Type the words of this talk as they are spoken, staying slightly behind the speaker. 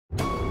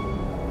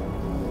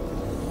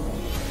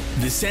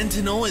The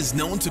Sentinel is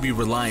known to be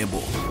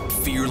reliable,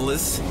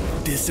 fearless,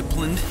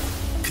 disciplined,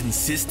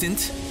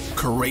 consistent,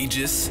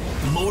 courageous,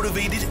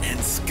 motivated, and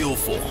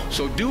skillful.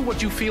 So do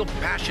what you feel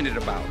passionate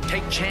about.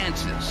 Take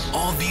chances.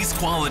 All these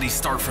qualities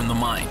start from the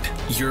mind.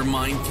 Your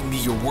mind can be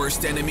your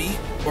worst enemy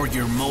or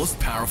your most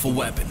powerful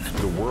weapon.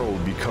 The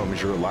world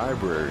becomes your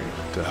library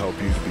to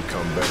help you to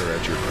become better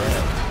at your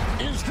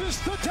craft. Is this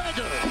the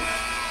dagger?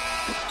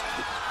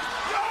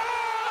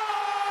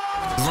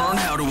 Learn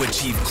how to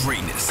achieve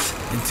greatness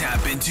and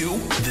tap into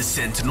the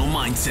Sentinel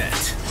mindset.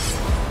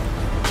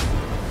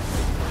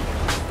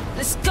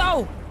 Let's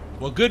go!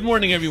 Well, good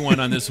morning, everyone,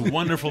 on this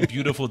wonderful,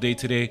 beautiful day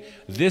today.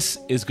 This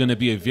is going to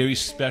be a very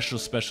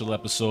special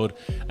episode.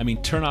 I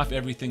mean, turn off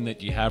everything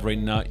that you have right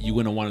now. You're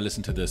going to want to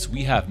listen to this.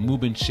 We have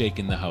Mubin Shaikh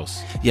in the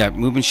house. Yeah,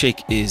 Mubin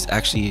Shaikh is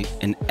actually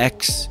an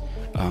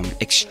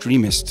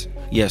extremist.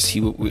 Yes,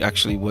 he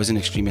actually was an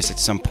extremist at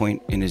some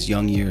point in his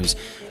young years,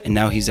 and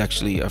now he's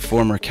actually a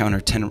former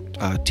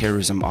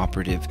counter-terrorism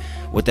operative.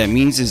 What that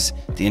means is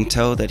the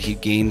intel that he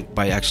gained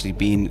by actually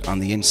being on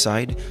the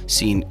inside,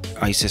 seeing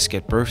ISIS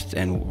get birthed,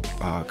 and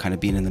kind of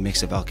being in the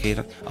mix of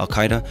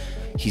Al-Qaeda,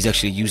 he's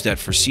actually used that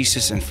for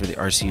CSIS and for the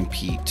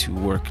RCMP to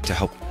work to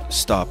help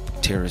stop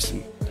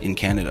terrorism in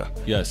Canada.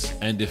 Yes,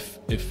 and if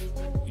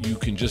you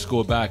can just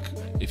go back,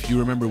 if you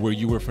remember where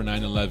you were for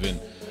 9/11,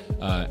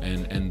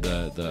 and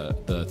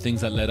the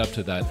things that led up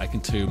to that, I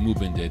can tell you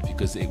Mubin did,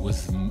 because it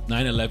was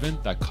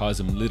 9/11 that caused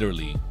him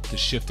literally to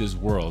shift his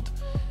world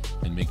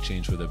and make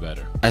change for the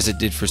better. As it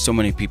did for so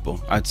many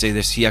people. I'd say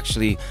this,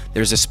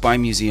 there's a spy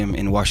museum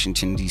in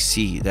Washington,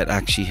 D.C. that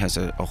actually has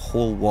a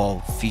whole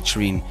wall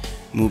featuring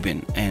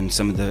Mubin and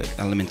some of the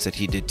elements that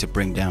he did to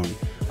bring down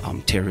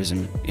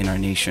terrorism in our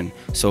nation.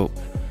 So,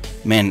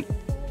 man,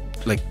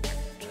 like,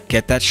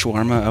 get that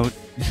shawarma out.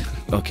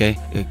 Okay,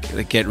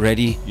 get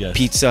ready. Yes.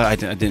 Pizza. I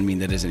didn't mean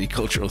that as any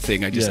cultural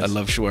thing. I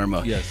love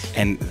shawarma. Yes.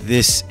 And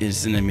this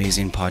is an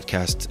amazing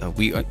podcast.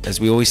 As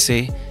we always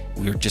say,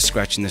 we're just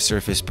scratching the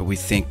surface, but we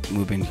think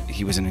Mubin,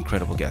 he was an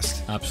incredible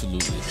guest.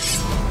 Absolutely.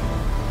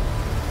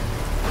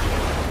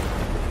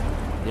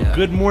 Well,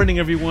 good morning,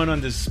 everyone,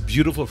 on this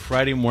beautiful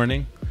Friday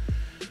morning.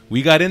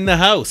 We got in the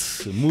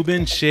house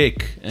Mubin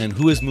Shaikh. And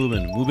who is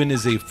Mubin? Mubin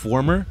is a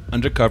former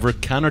undercover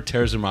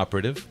counterterrorism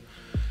operative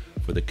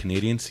for the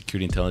Canadian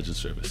Security Intelligence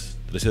Service.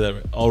 Did I say that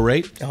right? All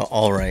right?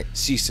 All right.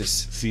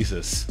 CSIS.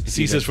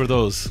 CSIS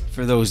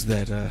for those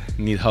that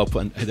need help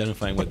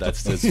identifying what that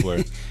stands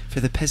for. For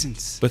the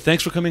peasants. But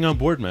thanks for coming on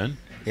board, man.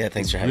 Yeah,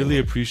 thanks for having me.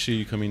 Really appreciate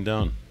you coming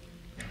down.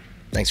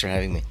 Thanks for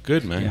having me.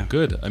 Good, man. Yeah.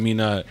 Good. I mean,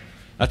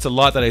 that's a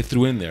lot that I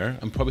threw in there.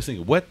 I'm probably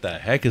thinking, what the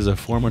heck is a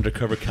former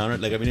undercover counter?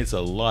 Like, I mean, it's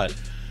a lot.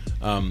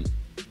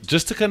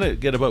 Just to kind of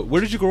get about, where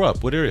did you grow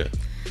up? What area?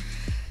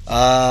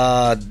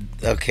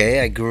 Okay,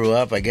 I grew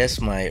up, I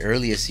guess my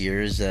earliest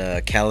years,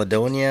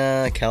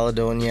 Caledonia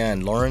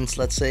and Lawrence,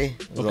 let's say.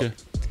 Okay.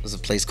 It was a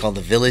place called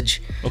The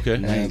Village. Okay.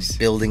 Nice.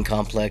 Building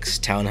complex,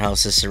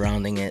 townhouses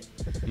surrounding it.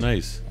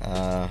 Nice.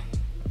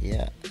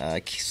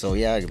 So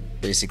yeah,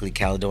 basically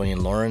Caledonia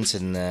and Lawrence,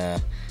 and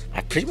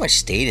I pretty much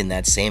stayed in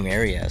that same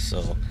area.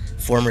 So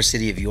former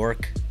city of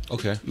York.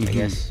 Okay. I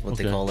guess what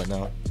they call it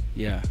now.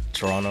 Yeah.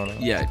 Toronto now.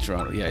 Yeah,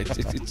 Toronto. Yeah,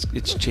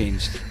 it's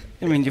changed.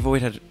 I mean, you've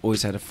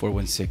always had a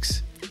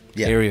 416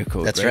 area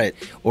code. That's right.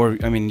 Or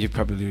I mean, you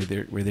probably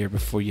were there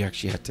before you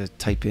actually had to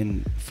type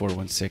in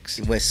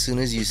 416. Well, as soon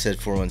as you said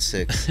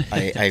 416,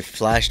 I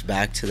flashed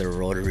back to the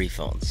rotary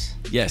phones.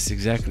 Yes,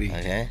 exactly.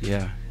 Okay.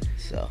 Yeah.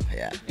 So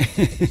yeah.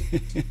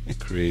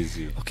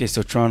 Crazy. Okay,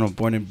 so Toronto,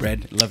 born and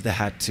bred. Love the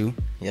hat too.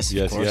 Yes,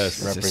 of course.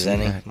 Yes.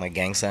 Representing my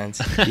gang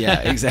signs. Yeah,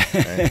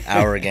 exactly. Right.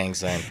 Our gang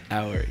sign.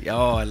 Our.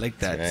 Oh, I like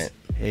that. That's right.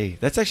 Hey,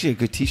 that's actually a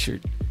good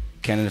T-shirt.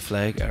 Canada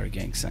flag, our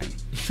gang sign.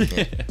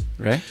 Yeah.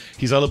 Right?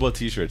 He's all about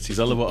T-shirts. He's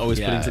all about always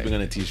putting something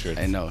on a T-shirt.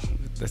 I know.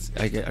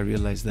 I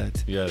realize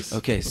that. Yes.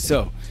 Okay,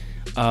 so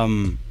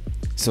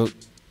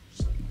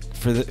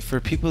for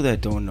people that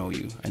don't know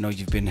you, I know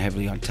you've been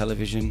heavily on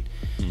television.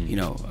 You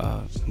know,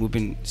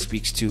 Mubin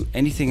speaks to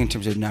anything in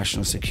terms of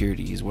national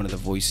security. He's one of the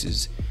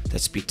voices that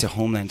speak to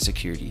homeland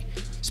security,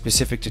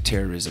 specific to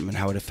terrorism and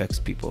how it affects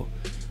people.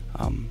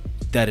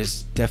 That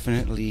is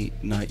definitely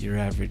not your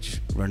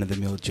average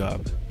run-of-the-mill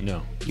job.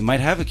 No. You might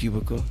have a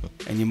cubicle,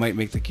 and you might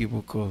make the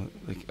cubicle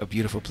like a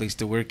beautiful place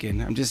to work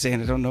in. I'm just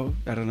saying, I don't know.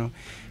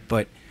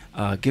 But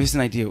give us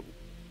an idea.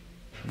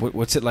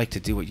 What's it like to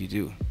do what you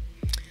do?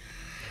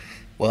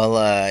 Well,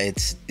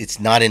 it's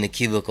not in a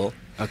cubicle.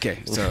 Okay.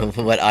 So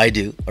what I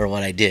do, or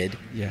what I did.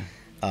 Yeah.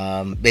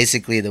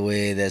 Basically, the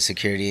way the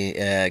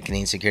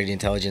Canadian Security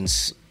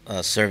Intelligence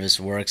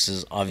Service works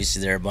is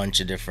obviously there are a bunch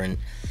of different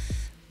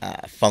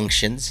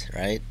functions,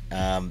 right?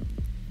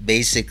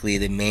 Basically,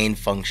 the main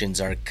functions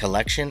are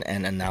collection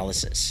and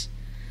analysis,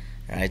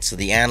 right? So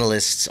the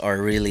analysts are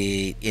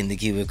really in the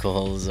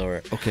cubicles,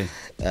 or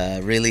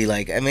really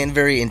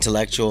very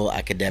intellectual,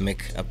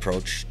 academic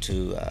approach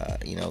to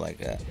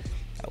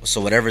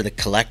so whatever the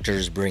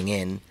collectors bring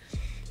in,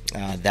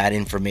 that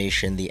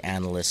information the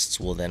analysts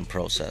will then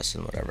process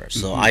and whatever.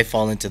 So I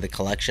fall into the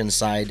collection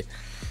side.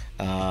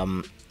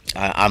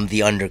 I'm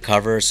the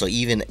undercover, so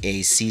even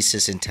a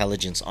CSIS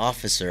intelligence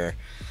officer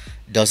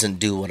doesn't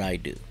do what I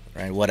do,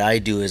 right? What I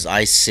do is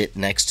I sit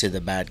next to the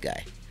bad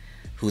guy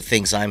who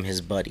thinks I'm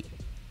his buddy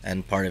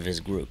and part of his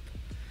group,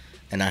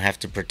 and I have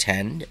to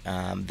pretend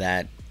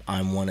that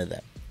I'm one of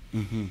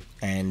them.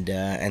 And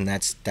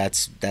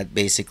that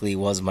basically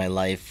was my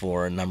life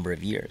for a number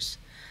of years.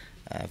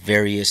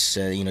 Various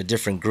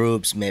different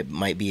groups,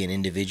 might be an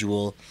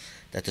individual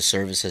that the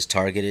service has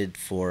targeted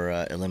for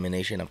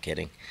elimination. I'm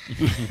kidding.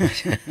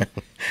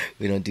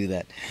 We don't do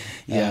that.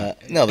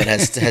 No, but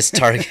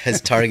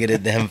has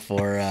targeted them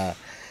for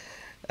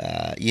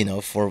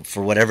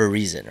for whatever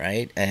reason,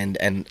 right?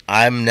 And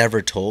I'm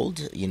never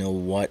told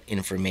what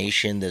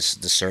information the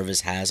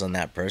service has on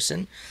that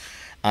person.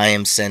 I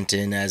am sent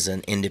in as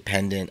an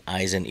independent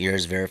eyes and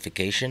ears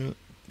verification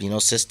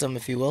system,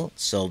 if you will.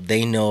 So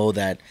they know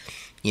that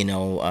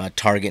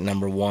target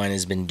number one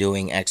has been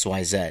doing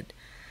XYZ.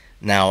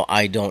 Now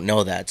I don't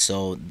know that,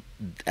 so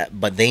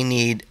but they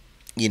need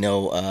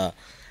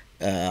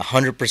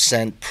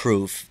 100%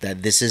 proof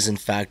that this is in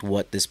fact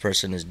what this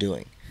person is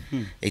doing.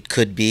 It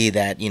could be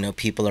that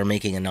people are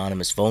making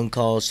anonymous phone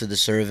calls to the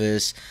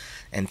service,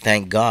 and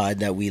thank God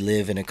that we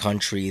live in a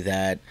country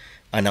that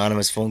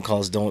anonymous phone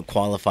calls don't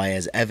qualify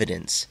as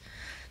evidence.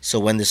 So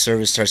when the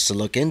service starts to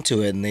look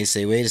into it and they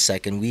say, wait a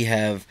second, we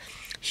have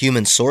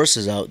human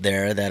sources out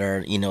there that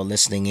are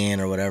listening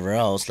in or whatever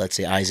else, let's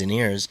say eyes and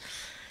ears,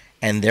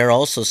 and they're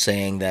also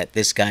saying that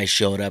this guy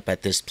showed up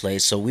at this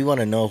place, so we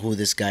want to know who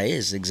this guy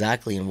is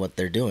exactly and what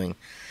they're doing.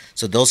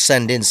 So they'll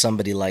send in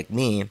somebody like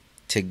me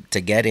to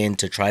get in,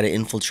 to try to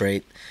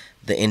infiltrate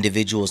the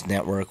individual's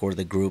network or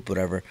the group,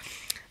 whatever,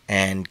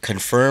 and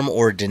confirm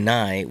or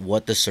deny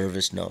what the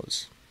service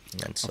knows.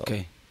 And so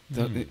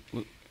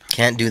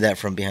can't do that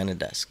from behind a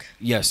desk.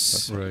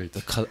 Yes, right.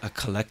 A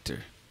collector.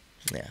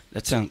 Yeah,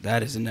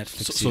 that is a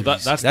Netflix So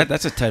series.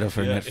 That's a title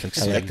for a Netflix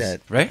series. I like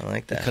that. Right? I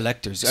like that. The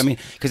collectors.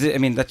 Because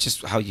that's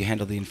just how you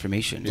handle the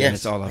information. Yes, And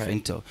it's all off right.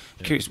 intel.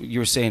 I'm curious. You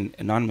were saying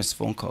anonymous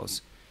phone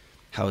calls,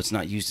 how it's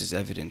not used as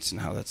evidence,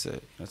 and how that's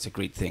a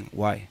great thing.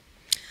 Why?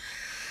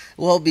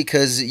 Well,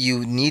 because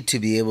you need to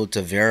be able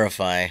to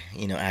verify,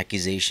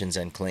 accusations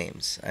and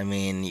claims.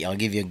 I'll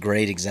give you a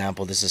great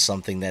example. This is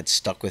something that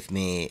stuck with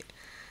me,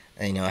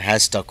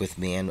 has stuck with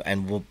me,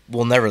 and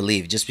will never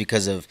leave, just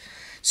because of.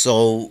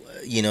 So,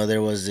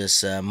 there was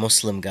this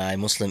Muslim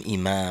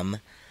imam,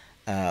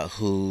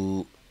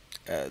 who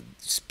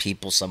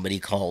somebody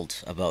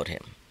called about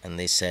him, and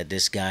they said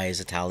this guy is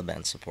a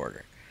Taliban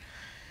supporter,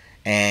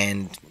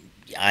 and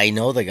I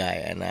know the guy,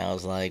 and I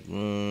was like,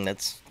 I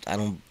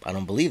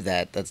don't believe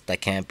that. That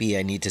can't be.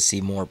 I need to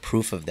see more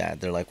proof of that.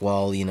 They're like,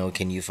 well,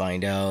 can you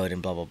find out,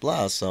 and blah blah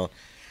blah. So,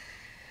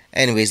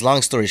 anyways,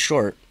 long story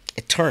short,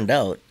 it turned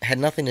out it had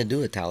nothing to do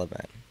with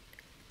Taliban.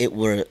 It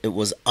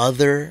was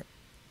other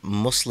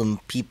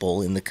Muslim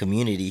people in the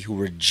community who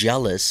were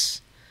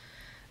jealous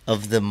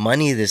of the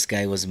money this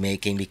guy was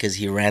making because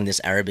he ran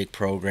this Arabic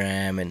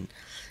program and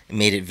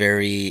made it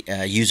very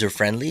user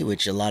friendly,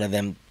 which a lot of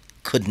them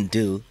couldn't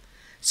do.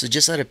 So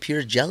just out of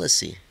pure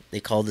jealousy,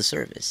 they called the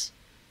service,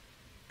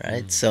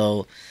 right?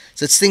 So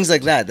it's things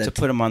like that to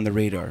put him on the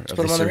radar of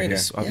the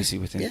service, radar. obviously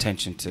with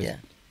intention to. Yeah.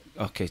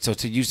 Okay, so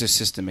to use the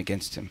system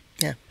against him.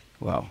 Yeah.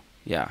 Wow.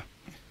 Yeah.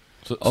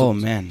 So,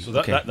 man. So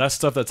that's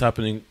stuff that's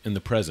happening in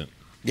the present.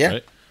 Yeah.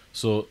 Right?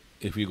 So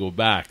if we go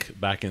back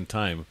in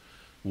time,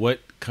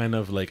 what kind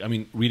of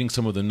reading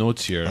some of the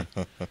notes here,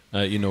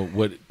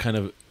 what kind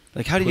of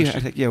how do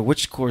you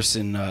which course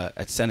in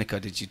at Seneca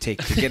did you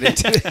take to get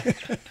into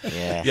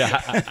it?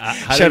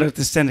 Shout out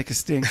to Seneca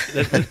Sting.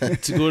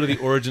 To go to the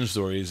origin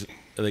stories,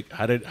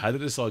 how did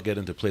this all get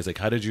into place?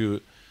 How did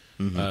you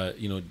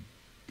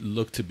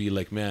look to be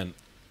man,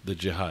 the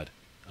jihad,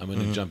 I'm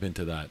gonna jump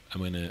into that,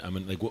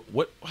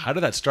 how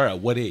did that start, at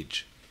what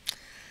age?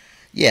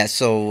 Yeah,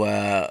 so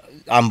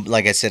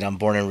I'm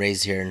born and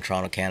raised here in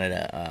Toronto,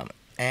 Canada,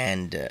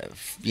 and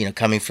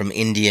coming from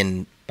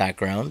Indian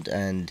background,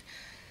 and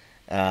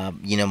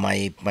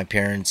my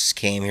parents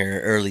came here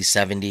early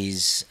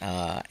 70s,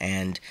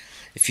 and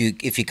if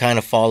you kind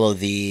of follow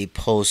the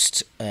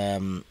post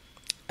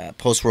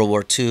World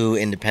War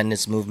II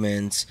independence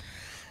movements,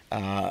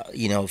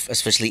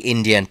 especially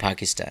India and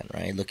Pakistan,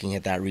 right? Looking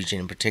at that region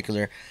in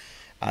particular,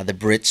 the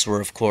Brits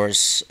were of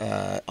course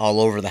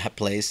all over the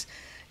place.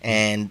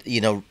 And,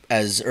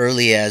 as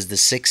early as the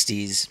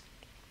 60s,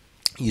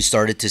 you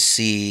started to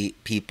see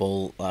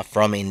people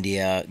from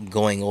India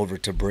going over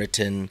to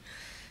Britain,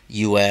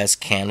 U.S.,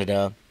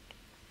 Canada.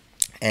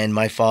 And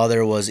my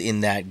father was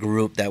in that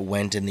group that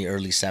went in the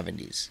early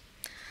 70s.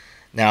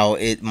 Now,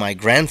 my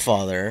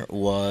grandfather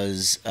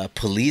was a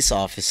police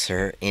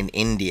officer in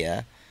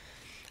India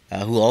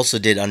who also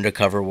did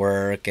undercover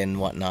work and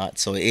whatnot.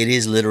 So it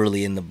is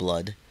literally in the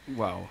blood.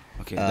 Wow.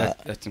 Okay,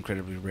 that's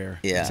incredibly rare.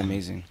 Yeah. That's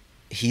amazing.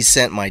 He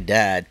sent my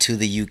dad to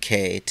the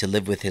UK to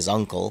live with his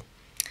uncle.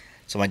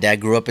 So my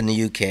dad grew up in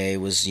the UK,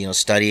 was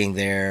studying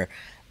there,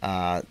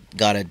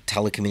 got a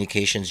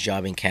telecommunications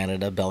job in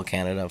Canada, Bell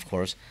Canada, of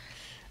course.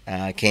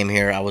 Came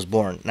here, I was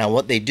born. Now,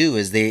 what they do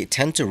is they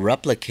tend to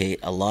replicate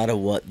a lot of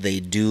what they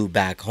do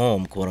back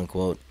home, quote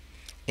unquote,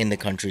 in the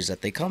countries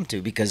that they come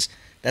to, because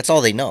that's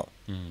all they know.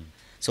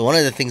 So one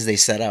of the things they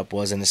set up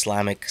was an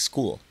Islamic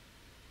school,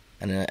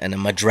 and a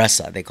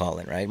madrasa, they call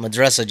it, right?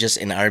 Madrasa just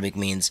in Arabic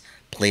means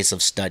place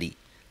of study,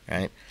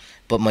 right?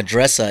 But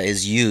madrasa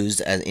is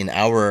used as, in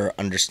our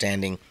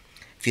understanding,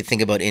 if you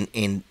think about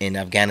in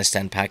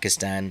Afghanistan,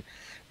 Pakistan,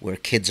 where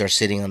kids are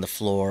sitting on the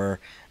floor,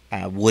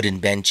 wooden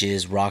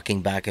benches,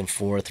 rocking back and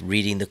forth,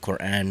 reading the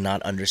Quran,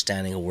 not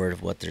understanding a word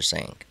of what they're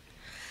saying.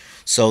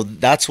 So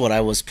that's what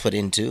I was put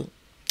into.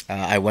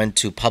 I went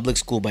to public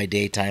school by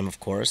daytime, of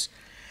course,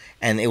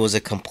 and it was a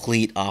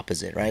complete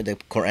opposite, right? The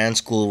Quran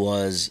school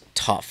was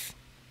tough.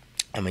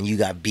 I mean, you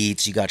got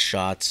beats, you got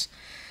shots.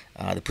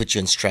 They put you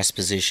in stress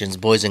positions.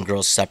 Boys and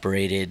girls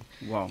separated.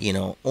 Wow. You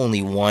know,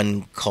 only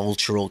one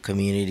cultural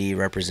community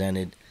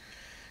represented.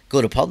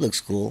 Go to public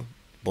school,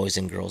 boys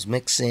and girls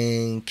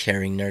mixing,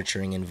 caring,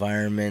 nurturing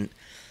environment.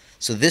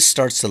 So this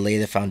starts to lay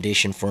the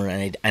foundation for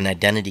an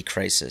identity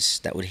crisis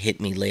that would hit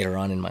me later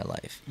on in my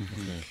life.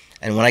 Okay.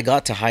 And when I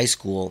got to high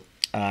school,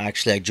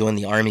 actually I joined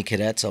the Army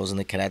Cadets. I was in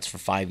the cadets for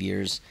 5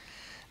 years.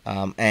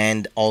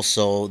 And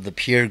also the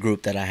peer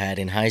group that I had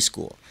in high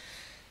school.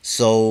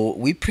 So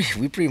we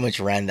pretty much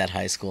ran that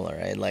high school, all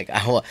right? Like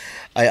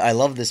I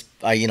love this.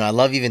 I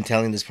love even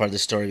telling this part of the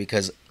story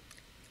because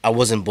I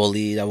wasn't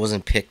bullied. I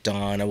wasn't picked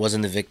on. I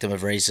wasn't the victim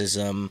of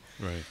racism.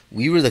 Right.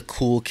 We were the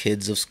cool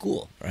kids of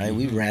school, right?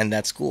 We ran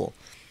that school.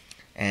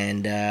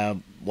 And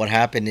what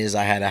happened is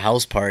I had a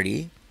house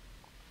party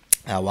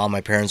while my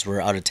parents were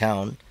out of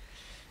town.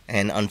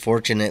 And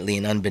unfortunately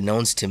and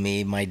unbeknownst to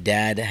me, my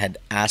dad had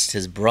asked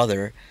his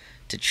brother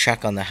to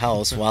check on the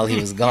house while he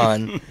was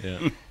gone.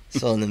 Yeah.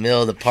 So in the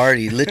middle of the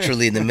party,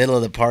 literally in the middle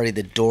of the party,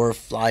 the door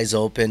flies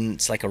open.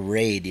 It's like a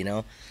raid, you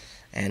know?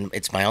 And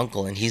it's my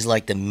uncle, and he's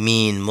like the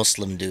mean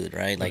Muslim dude,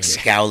 right? Like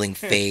scowling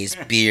face,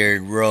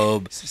 beard,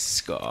 robe.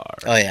 Scar.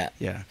 Oh, yeah.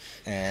 Yeah.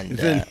 And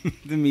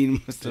The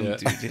mean Muslim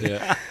dude.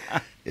 Yeah.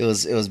 it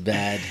was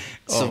bad.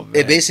 So Oh, it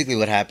man. basically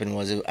what happened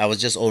was I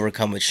was just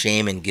overcome with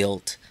shame and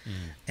guilt.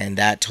 And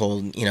that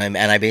told, and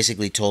I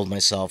basically told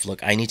myself,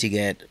 look, I need to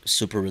get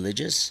super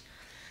religious.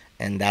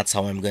 And that's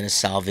how I'm going to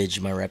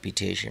salvage my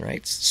reputation, right?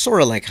 It's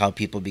sort of like how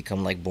people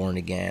become like born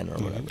again or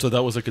whatever. So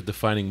that was like a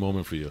defining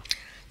moment for you.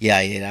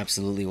 Yeah, it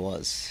absolutely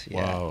was.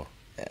 Yeah. Wow.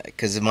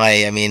 Because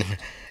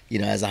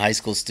as a high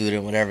school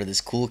student, whatever, this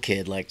cool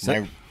kid, like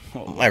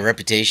my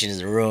reputation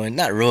is ruined.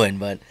 Not ruined,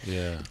 but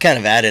Yeah. it kind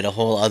of added a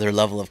whole other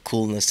level of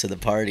coolness to the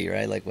party,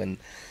 right? Like when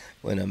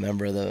a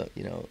member of the,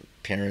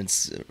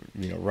 parents,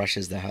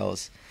 rushes the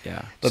house.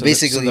 Yeah. But So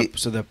basically,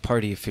 so the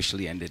party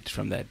officially ended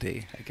from that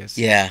day, I guess.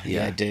 yeah,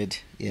 I did.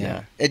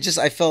 Yeah. It just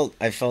I felt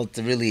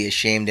really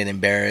ashamed and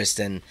embarrassed,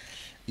 and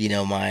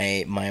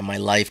my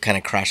life kind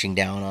of crashing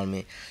down on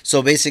me.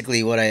 So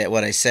basically, what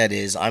I said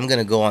is I'm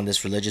gonna go on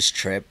this religious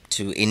trip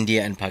to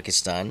India and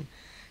Pakistan,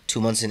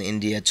 2 months in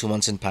India, 2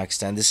 months in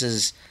Pakistan. This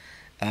is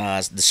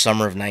the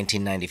summer of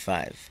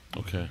 1995.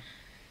 Okay.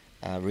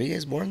 Were you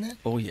guys born then?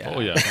 Oh yeah.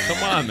 Oh yeah.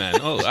 Come on, man.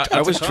 Oh, that's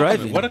I was a compliment.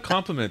 driving. What a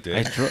compliment,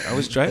 dude. I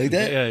was driving. Like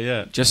that?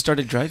 Yeah. Just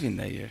started driving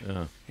that year.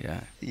 Yeah. Yeah.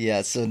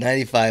 Yeah. So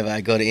 95,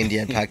 I go to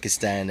India and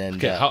Pakistan, and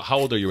Okay. How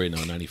old are you right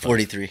now? 95.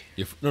 43.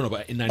 No,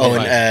 but in Oh,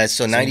 95. and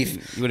so 90. you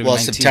would've been Well,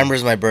 19. September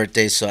is my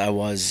birthday, so I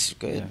was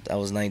good. Yeah. I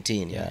was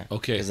 19. Yeah.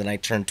 Okay. Because then I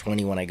turned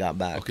 20 when I got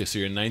back. Okay, so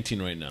you're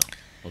 19 right now.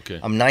 Okay.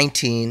 I'm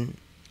 19.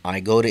 I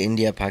go to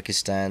India,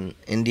 Pakistan.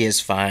 India's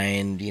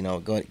fine.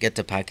 Get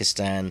to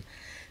Pakistan.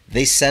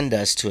 They send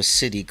us to a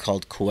city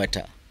called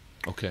Quetta.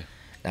 Okay.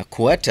 Now,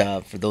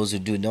 Quetta, for those who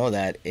do know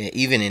that,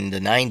 even in the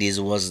 90s,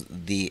 was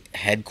the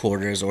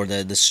headquarters or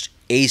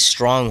a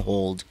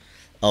stronghold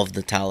of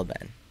the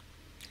Taliban.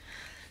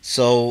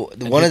 So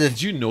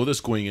Did you know this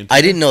going into?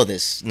 I didn't know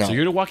this. No. So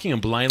you're walking in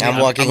blindly. I'm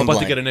walking I'm in about to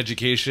blind. get an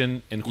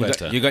education in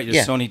Quetta. You got your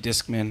Yeah. Sony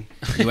Discman.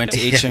 You went to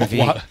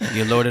HMV.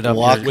 You loaded up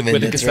Walkman, your,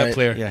 with the that's cassette right.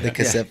 player. Yeah. The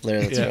cassette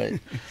player, that's Yeah. right.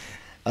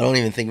 I don't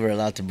even think we're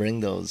allowed to bring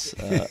those.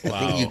 I Wow.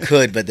 think you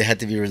could, but they had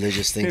to be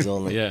religious things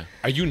only. Yeah.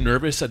 Are you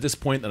nervous at this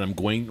point that I'm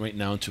going right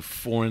now into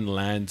foreign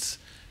lands,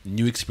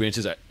 new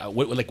experiences?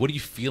 What are you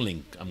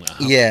feeling?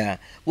 Yeah.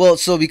 Well,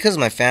 so because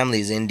my family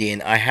is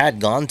Indian, I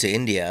had gone to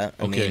India.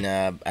 I Okay. mean,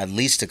 at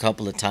least a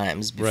couple of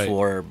times Right.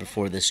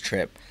 before this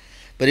trip,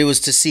 but it was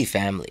to see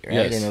family, right?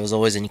 Yes. And it was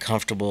always in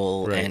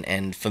comfortable Right.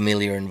 and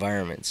familiar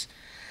environments.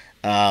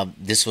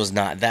 This was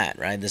not that,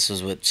 right? This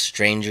was with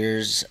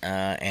strangers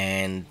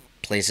and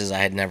places I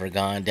had never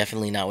gone.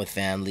 Definitely not with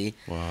family.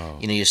 Wow.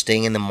 You're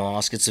staying in the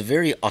mosque. It's a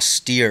very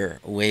austere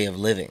way of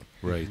living.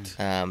 Right.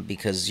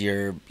 Because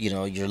you're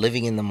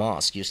living in the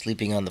mosque. You're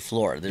sleeping on the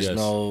floor. There's Yes.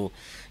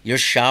 your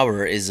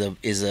shower is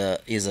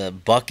a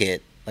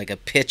bucket, like a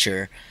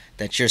pitcher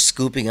that you're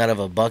scooping out of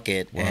a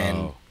bucket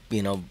Wow.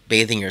 and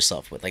bathing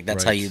yourself with. Like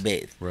that's how Right. you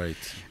bathe. Right.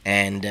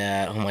 And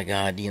oh my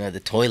God, the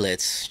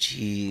toilets.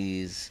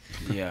 Jeez.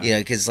 Yeah. Yeah,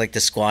 because like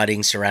the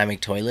squatting ceramic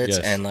toilets,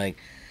 Yes. and like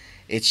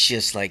it's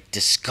just like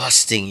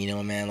disgusting, you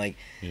know, man. Like,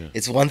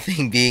 it's one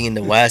thing being in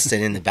the West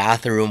and in the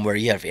bathroom where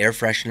you have air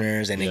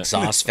fresheners and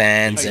exhaust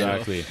fans.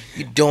 Exactly. And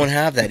you don't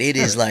have that. It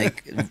is like,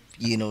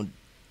 you know,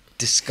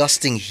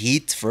 disgusting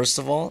heat, first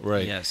of all.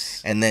 Right.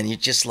 Yes. And then you're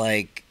just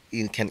like,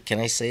 you know, can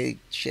I say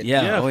shit?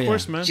 Yeah. Of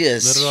course, man.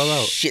 Just let it all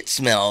out. shit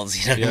smells,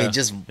 you know what I mean?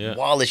 Just Yeah.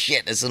 wall of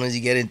shit as soon as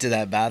you get into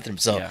that bathroom.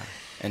 So, Yeah.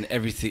 And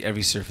every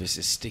surface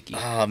is sticky.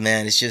 oh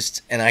man, it's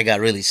just, and I got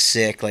really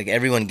sick. Like,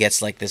 everyone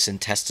gets like this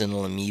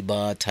intestinal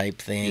amoeba type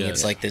thing. Yeah.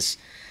 It's like this,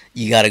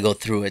 you got to go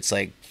through. It's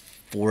like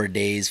 4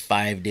 days,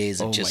 5 days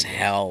of Oh just my God.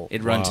 hell.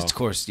 It runs Wow. its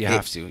course. You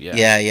have to. Yeah.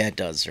 Yeah, it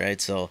does,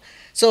 right? So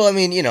I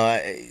mean, you know,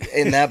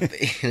 in that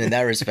in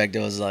that respect, it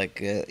was like,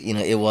 you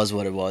know, it was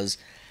what it was,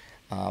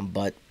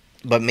 but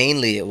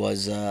mainly it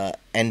was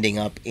ending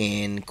up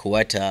in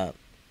Quetta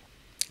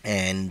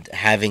and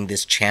having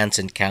this chance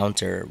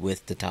encounter with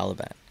the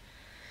Taliban.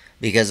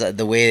 Because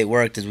the way it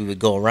worked is we would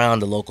go around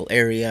the local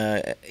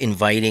area,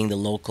 inviting the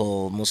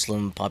local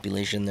Muslim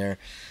population there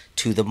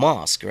to the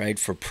mosque, right,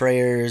 for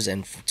prayers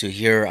and to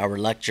hear our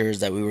lectures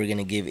that we were going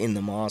to give in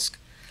the mosque.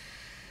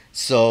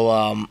 So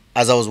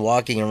as I was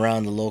walking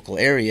around the local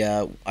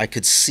area, I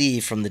could see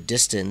from the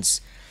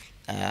distance,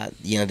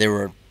 you know,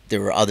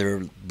 there were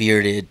other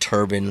bearded,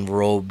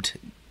 turban-robed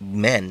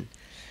men.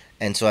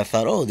 And so I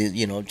thought, oh,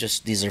 you know,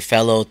 just these are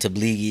fellow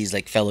Tabligis,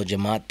 like fellow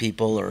Jamaat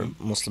people or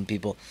Muslim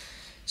people.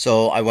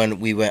 So I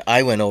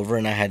went over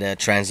and I had a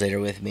translator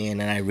with me, and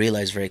then I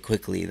realized very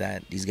quickly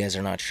that these guys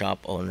are not shop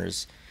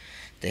owners.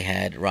 They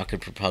had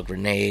rocket-propelled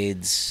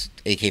grenades,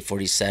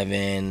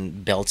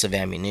 AK-47, belts of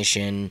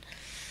ammunition.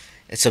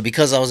 And so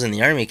because I was in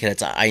the Army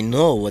Cadets, I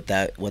know what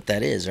that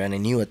is, right? I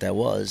knew what that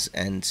was,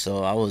 and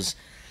so I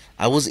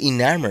was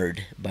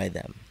enamored by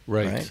them.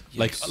 Right.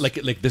 Yes.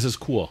 Like this is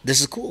cool. This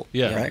is cool.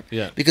 Yeah. Right.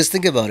 Yeah. Because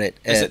think about it.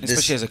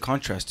 Especially as a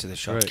contrast to the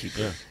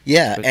shopkeeper. Right.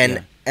 Yeah,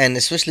 But, and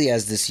especially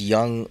as this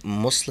young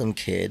Muslim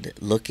kid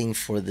looking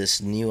for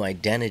this new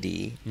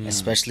identity,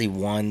 especially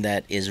one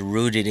that is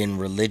rooted in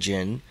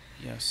religion.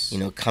 Yes. You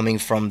know, coming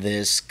from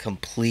this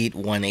complete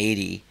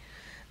 180.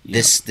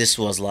 This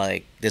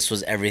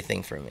was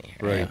everything for me.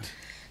 Right.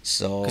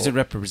 So Because it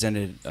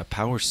represented a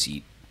power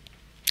seat,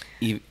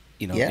 you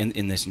know, Yeah.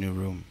 in this new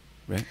room,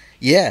 right?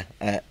 yeah,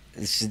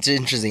 it's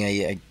interesting.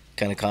 I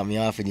kind of caught me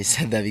off when you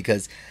said that,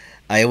 because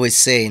I always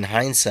say in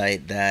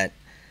hindsight that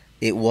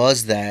it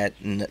was that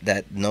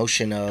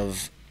notion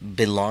of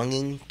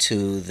belonging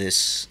to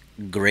this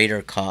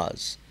greater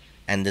cause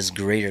and this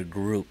greater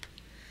group.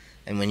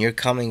 And when you're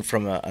coming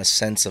from a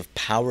sense of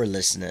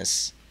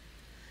powerlessness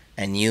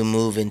and you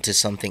move into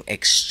something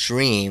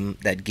extreme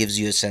that gives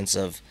you a sense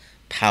of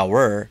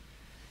power,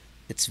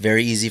 it's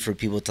very easy for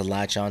people to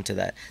latch onto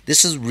that.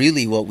 This is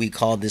really what we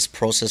call this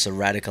process of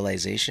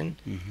radicalization.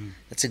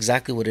 That's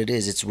exactly what it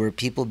is. It's where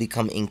people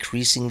become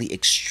increasingly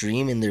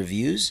extreme in their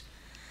views,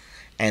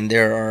 and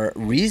there are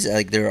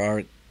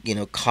you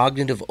know,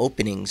 cognitive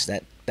openings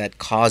that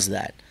cause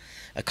that.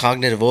 A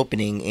cognitive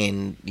opening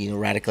in, you know,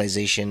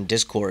 radicalization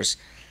discourse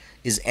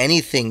is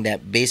anything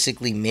that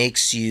basically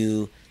makes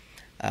you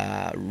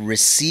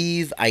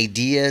receive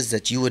ideas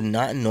that you would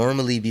not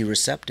normally be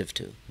receptive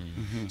to.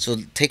 So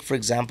take, for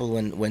example,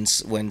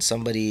 when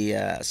somebody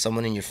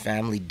someone in your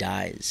family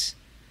dies.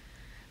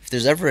 If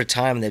there's ever a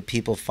time that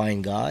people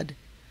find God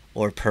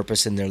or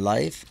purpose in their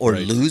life or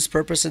Right. lose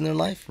purpose in their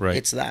life, Right.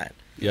 it's that.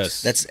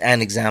 Yes. That's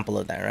an example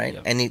of that, right?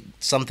 Yeah. And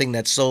something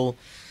that's so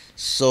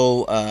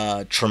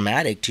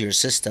traumatic to your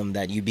system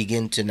that you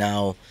begin to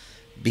now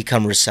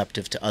become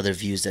receptive to other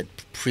views that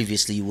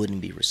previously you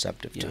wouldn't be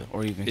receptive to.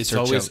 Or even it's search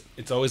always out.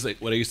 it's always like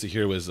what I used to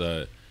hear was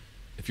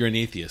if you're an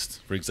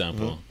atheist, for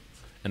example,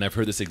 and I've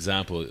heard this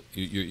example,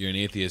 you're an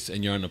atheist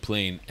and you're on a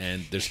plane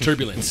and there's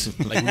turbulence,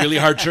 like really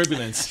hard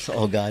turbulence.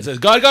 Oh God. It says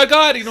God, God,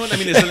 God. You know what I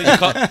mean?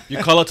 It's like you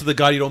call out to the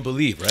God you don't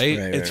believe, right?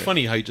 Right, It's right.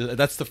 funny how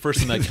that's the first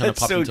thing that kind of That's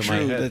popped so into my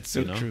true. head. That's so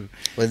you know? true.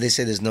 Well, they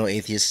say there's no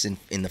atheists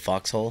in the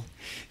foxhole.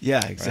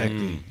 Yeah,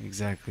 exactly.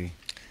 Exactly.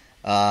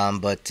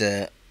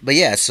 But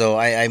yeah, so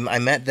I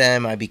met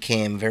them. I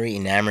became very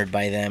enamored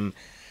by them.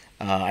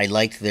 I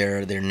liked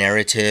their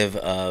narrative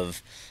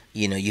of,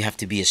 you know, you have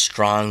to be a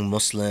strong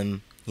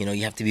Muslim. You know,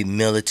 you have to be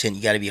militant.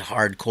 You got to be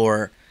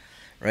hardcore,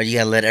 right? You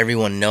got to let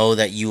everyone know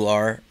that you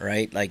are,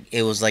 right? Like,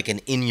 it was like an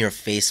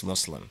in-your-face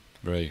Muslim,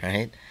 Right.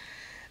 right?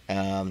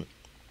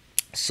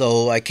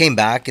 So I came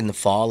back in the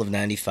fall of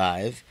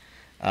 '95.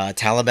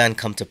 Taliban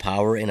come to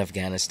power in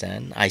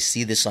Afghanistan. I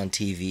see this on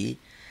TV.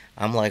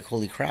 I'm like,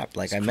 holy crap!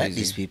 Like, It's I met crazy.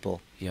 these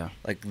people. Yeah.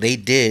 Like, they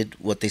did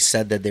what they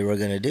said that they were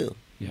gonna do.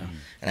 Yeah.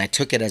 And I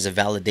took it as a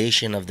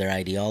validation of their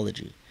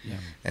ideology. Yeah.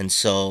 And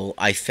so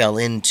I fell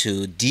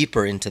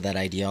deeper into that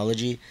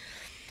ideology.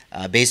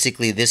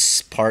 Basically,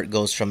 this part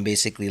goes from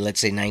basically, let's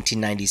say,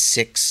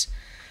 1996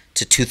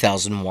 to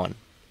 2001.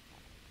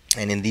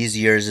 And in these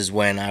years is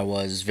when I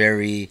was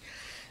very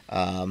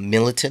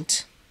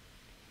militant,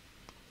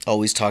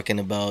 always talking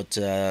about,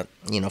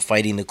 you know,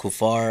 fighting the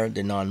kuffar,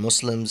 the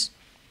non-Muslims.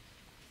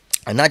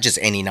 And not just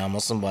any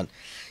non-Muslim, but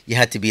you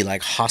had to be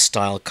like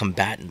hostile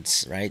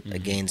combatants, right,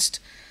 against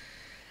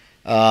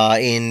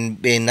In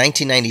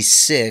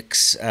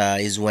 1996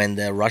 is when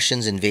the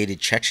Russians invaded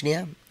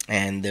Chechnya,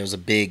 and there was a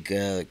big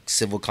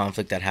civil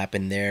conflict that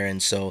happened there,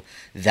 and so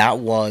that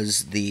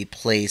was the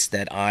place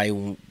that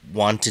I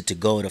wanted to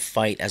go to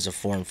fight as a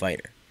foreign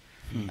fighter,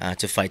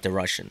 to fight the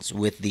Russians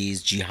with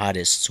these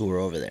jihadists who were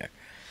over there.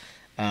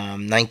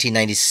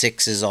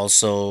 1996 is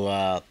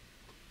also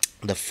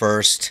the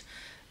first,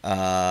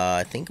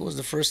 I think it was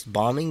the first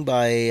bombing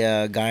by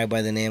a guy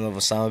by the name of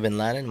Osama bin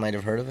Laden. Might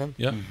have heard of him.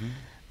 Yeah.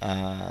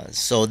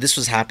 So this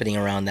was happening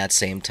around that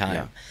same time.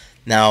 Yeah.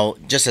 Now,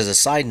 just as a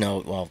side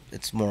note, well,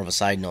 it's more of a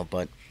side note,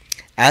 but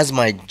as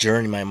my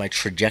journey, my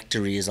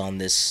trajectory is on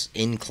this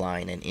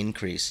incline and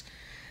increase,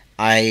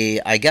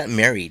 I got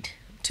married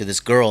to this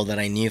girl that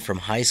I knew from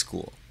high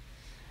school.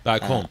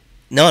 Back home.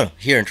 No,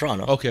 here in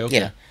Toronto. Okay.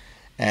 Yeah.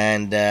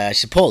 And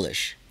she's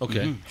Polish.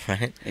 Okay.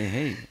 Right?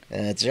 Hey,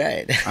 That's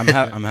right. I'm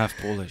half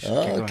Polish.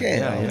 Oh, Keep okay.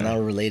 going. We're now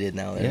related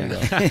now. There we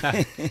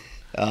go.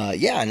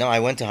 Yeah, no, I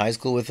went to high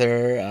school with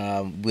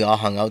her. We all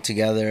hung out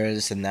together,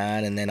 this and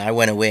that. And then I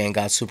went away and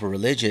got super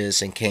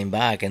religious and came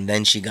back. And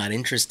then she got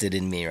interested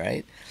in me,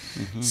 right?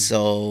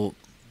 So,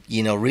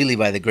 really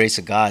by the grace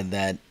of God,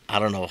 that I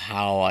don't know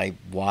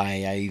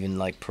why I even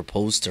like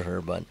proposed to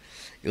her, but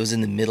it was in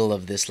the middle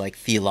of this like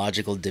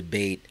theological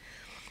debate.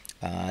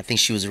 I think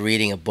she was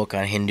reading a book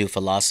on Hindu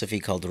philosophy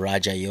called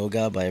Raja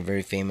Yoga by a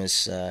very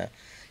famous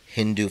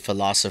Hindu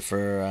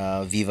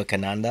philosopher,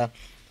 Vivekananda.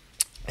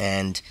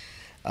 And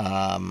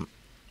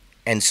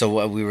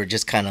so we were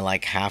just kind of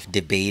like half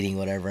debating,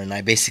 whatever. And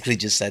I basically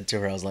just said to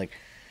her, I was like,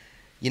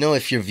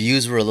 if your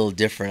views were a little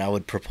different, I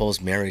would propose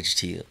marriage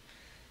to you.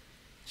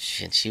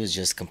 She was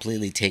just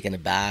completely taken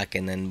aback.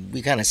 And then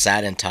we kind of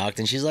sat and talked.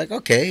 And she's like,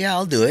 okay, yeah,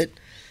 I'll do it.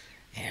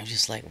 And I'm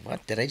just like,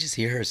 what? Did I just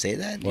hear her say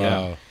that?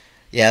 Wow.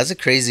 Yeah, it was a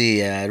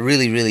crazy,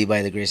 really, really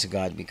by the grace of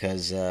God,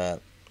 because I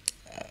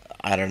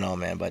don't know,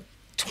 man, but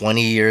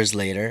 20 years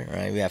later,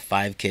 right, we have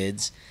 5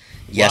 kids.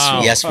 Yes,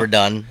 Wow. yes, we're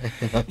done.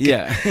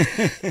 Yeah.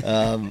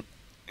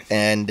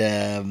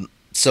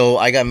 So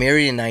I got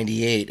married in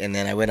 98, and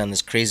then I went on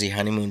this crazy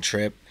honeymoon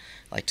trip,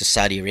 like to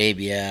Saudi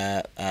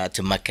Arabia,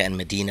 to Mecca and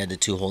Medina, the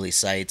 2 holy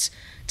sites,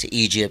 to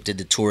Egypt, did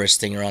the tourist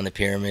thing around the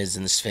pyramids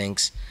and the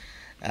Sphinx.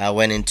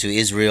 Went into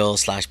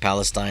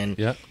Israel/Palestine.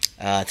 Yeah.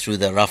 Through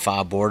the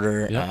Rafah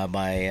border, Yeah.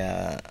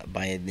 by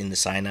in the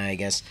Sinai, I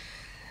guess,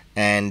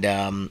 and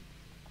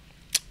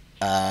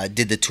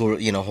did the tour,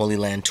 Holy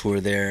Land tour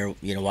there.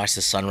 Watched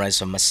the sunrise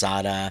from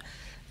Masada.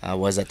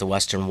 Was at the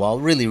Western Wall.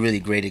 Really,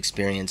 really great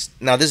experience.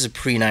 Now this is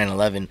pre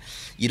 9/11.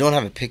 You don't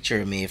have a picture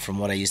of me from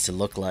what I used to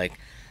look like.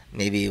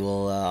 Maybe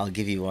I'll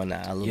give you one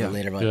a little bit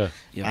later. But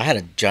Yeah. I had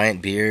a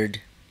giant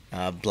beard,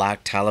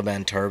 black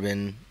Taliban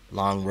turban,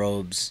 long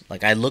robes.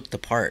 Like I looked the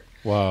part.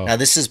 Wow. Now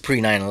this is pre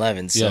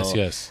 9/11, so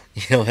Yes.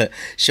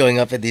 showing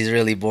up at the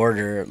Israeli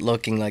border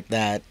looking like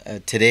that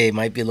today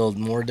might be a little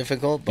more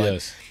difficult. But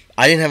Yes.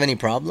 I didn't have any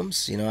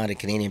problems. I had a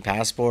Canadian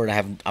passport.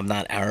 I'm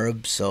not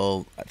Arab,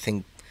 so I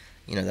think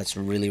that's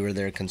really where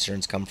their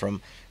concerns come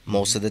from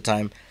most of the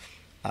time.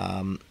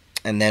 And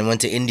then went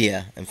to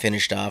India and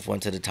finished off.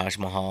 Went to the Taj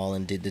Mahal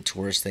and did the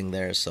tourist thing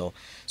there. So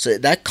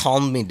that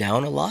calmed me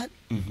down a lot.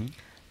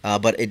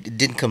 But it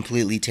didn't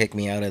completely take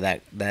me out of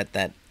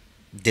that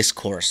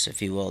discourse,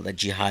 if you will, that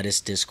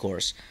jihadist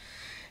discourse.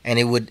 And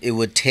it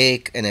would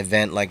take an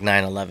event like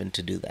 9/11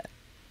 to do that.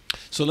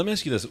 So let me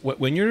ask you this: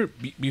 when you're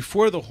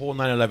before the whole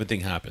 9/11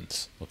 thing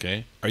happens,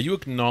 okay, are you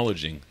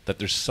acknowledging that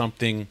there's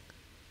something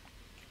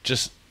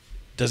just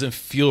doesn't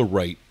feel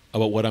right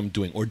about what I'm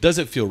doing, or does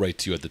it feel right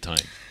to you at the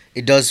time?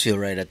 It does feel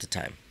right at the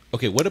time.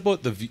 Okay, what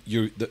about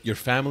your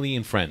family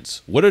and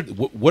friends? What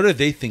are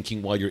they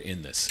thinking while you're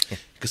in this?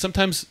 Because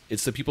sometimes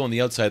it's the people on the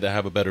outside that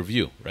have a better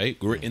view, right?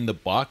 We're in the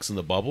box, in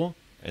the bubble,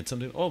 and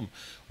something. Oh,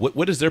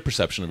 what is their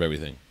perception of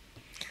everything?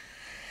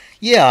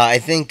 Yeah, I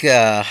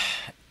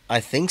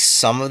think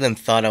some of them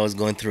thought I was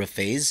going through a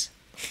phase.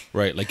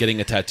 Right, like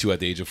getting a tattoo at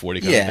the age of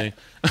 40 kind of thing.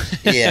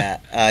 Yeah,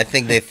 I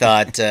think they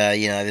thought,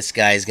 this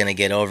guy's gonna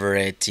get over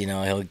it.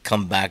 He'll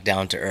come back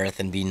down to earth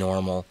and be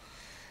normal.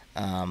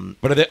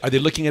 But are they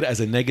looking at it as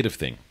a negative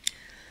thing,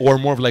 or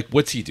more of like,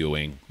 what's he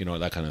doing?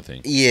 That kind of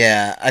thing.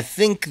 Yeah, I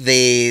think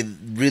they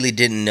really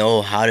didn't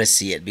know how to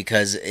see it,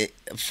 because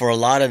for a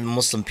lot of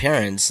Muslim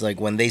parents, like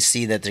when they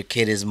see that their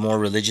kid is more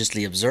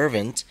religiously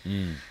observant,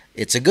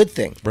 it's a good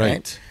thing,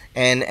 right?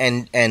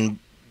 And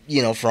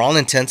for all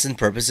intents and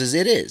purposes,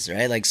 it is,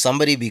 right? Like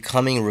somebody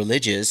becoming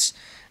religious,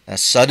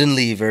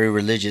 suddenly very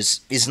religious,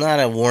 is not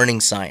a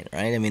warning sign,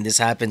 right? I mean, this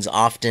happens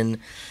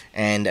often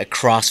and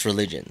across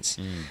religions.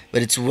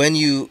 But it's when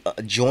you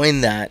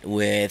join that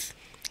with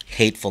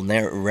hateful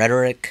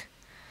rhetoric,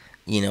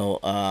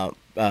 what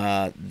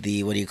do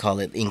you call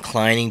it,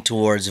 inclining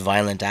towards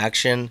violent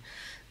action,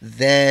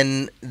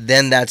 then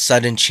that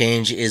sudden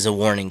change is a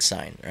warning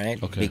sign,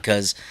 right? Okay.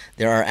 Because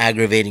there are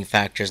aggravating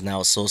factors now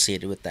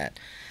associated with that.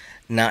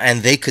 Now,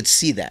 and they could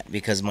see that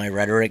because my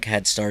rhetoric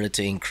had started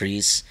to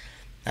increase.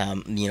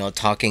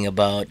 Talking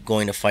about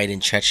going to fight in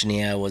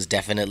Chechnya was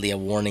definitely a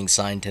warning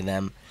sign to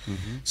them.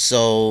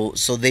 So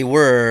they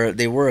were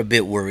a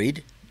bit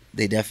worried,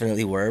 They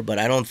definitely were, but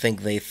I don't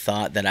think they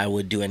thought that I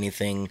would do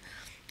anything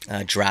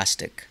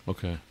drastic,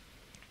 Okay.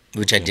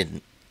 which I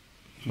didn't.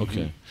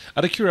 Okay.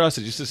 Out of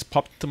curiosity, just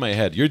popped into my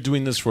head. You're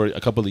doing this for a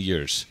couple of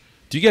years.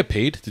 Do you get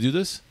paid to do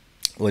this?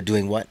 What,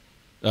 doing what?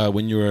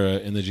 When you were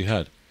in the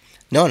jihad?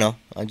 No.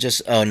 I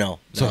just, no.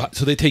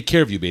 So they take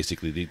care of you,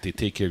 basically. They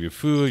take care of your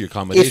food, your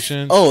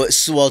accommodation.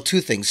 Well,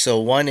 two things. So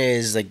one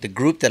is like the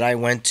group that I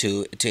went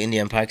to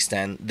India and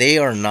Pakistan. They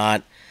are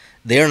not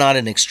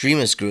an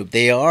extremist group.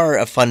 They are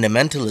a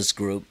fundamentalist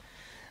group,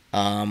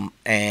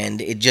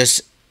 and it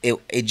just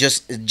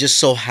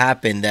so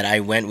happened that I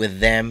went with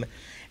them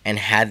and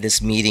had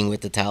this meeting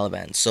with the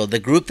Taliban. So the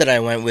group that I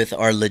went with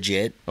are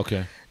legit.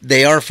 Okay.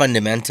 They are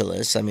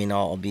fundamentalists. I mean,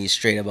 I'll be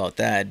straight about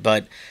that.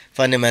 But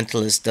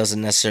fundamentalist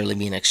doesn't necessarily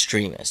mean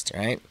extremist,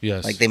 right?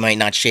 Yes. Like they might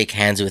not shake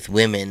hands with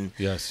women.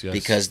 Yes.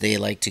 Because they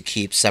like to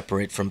keep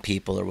separate from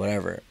people or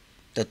whatever.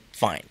 That's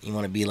fine. You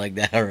want to be like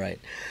that, all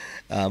right.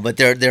 But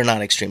they're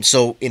not extreme.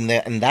 So in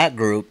that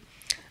group,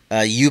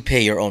 you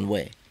pay your own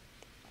way.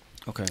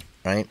 Okay.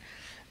 Right.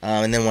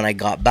 And then when I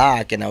got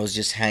back and I was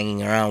just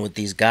hanging around with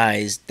these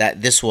guys, there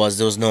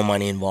was no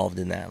money involved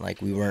in that.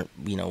 Like we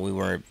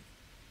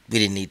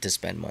didn't need to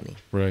spend money.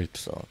 Right.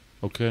 So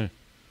okay.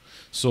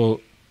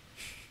 So,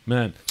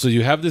 man, so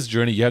you have this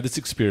journey, you have this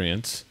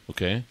experience,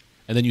 okay,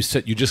 and then you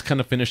just kind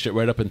of finished it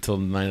right up until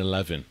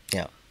 9/11.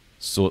 Yeah.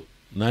 So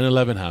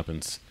 9/11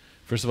 happens.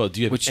 First of all,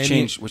 do you have which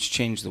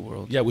changed the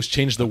world? Yeah, which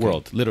changed the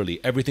world. Literally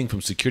everything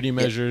from security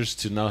measures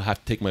to now have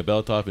to take my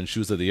belt off and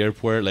shoes at the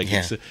airport. Like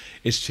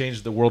it's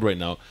changed the world right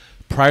now.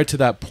 Prior to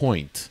that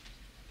point,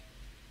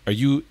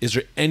 is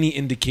there any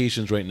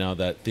indications right now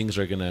that things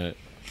are gonna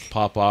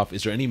pop off?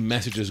 Is there any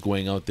messages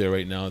going out there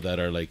right now that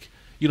are like,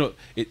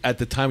 at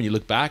the time when you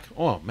look back,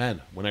 oh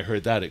man, when I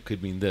heard that, it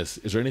could mean this.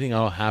 Is there anything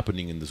else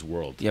happening in this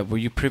world? Yeah, were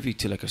you privy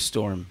to like a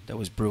storm that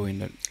was brewing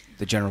that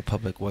the general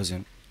public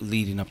wasn't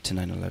leading up to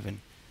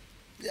 9/11?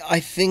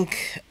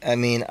 I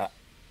mean,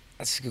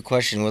 that's a good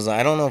question.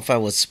 I don't know if I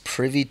was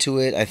privy to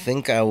it. I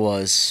think I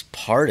was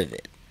part of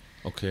it.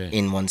 Okay.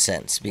 In one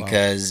sense,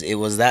 because it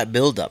was that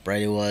buildup,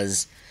 right? It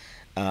was,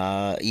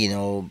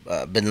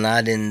 Bin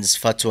Laden's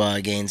fatwa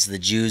against the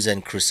Jews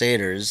and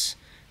Crusaders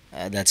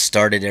that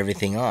started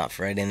everything off,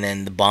 right? And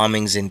then the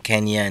bombings in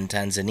Kenya and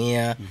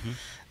Tanzania,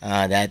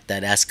 that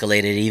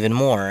escalated even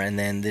more. And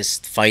then this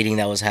fighting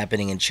that was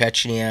happening in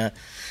Chechnya.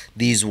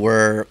 These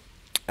were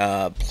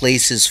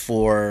places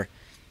for,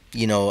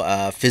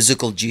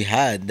 physical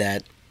jihad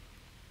that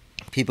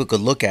people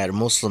could look at, or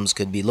Muslims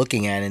could be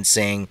looking at and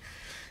saying,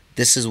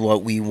 this is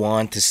what we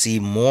want to see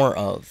more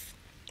of.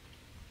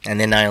 And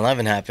then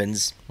 9/11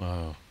 happens.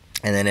 Wow.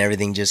 And then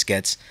everything just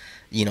gets,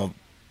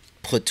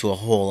 put to a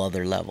whole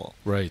other level.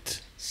 Right.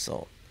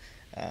 So,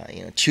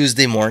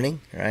 Tuesday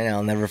morning, right?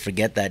 I'll never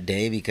forget that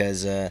day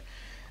because I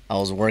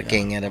was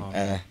working at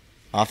a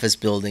office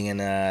building and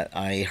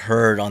I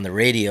heard on the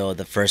radio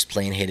the first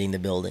plane hitting the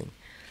building.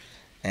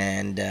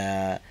 And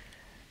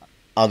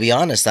I'll be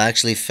honest, I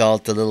actually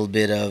felt a little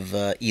bit of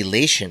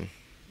elation,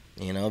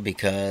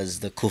 because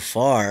the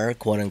kuffar,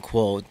 quote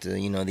unquote,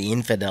 the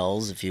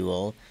infidels, if you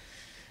will,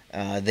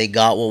 they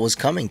got what was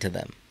coming to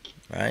them,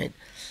 right?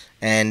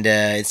 And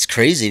it's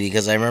crazy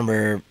because I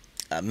remember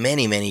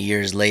many, many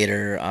years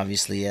later,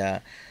 obviously,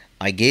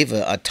 I gave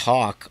a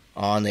talk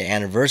on the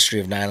anniversary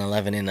of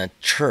 9/11 in a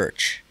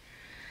church.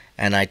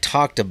 And I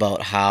talked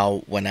about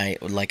how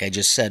like I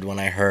just said, when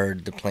I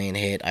heard the plane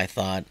hit, I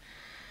thought,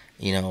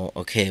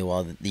 okay,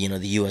 well,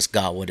 the U.S.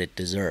 got what it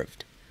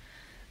deserved.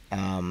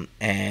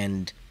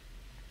 And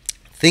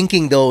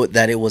thinking, though,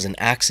 that it was an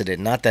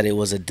accident, not that it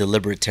was a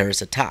deliberate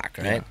terrorist attack,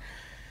 right?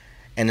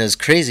 Yeah. And it was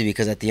crazy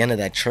because at the end of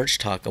that church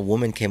talk, a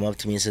woman came up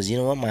to me and says, you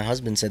know what, my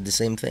husband said the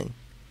same thing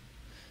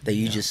that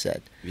you just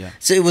said. Yeah.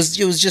 So it was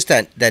just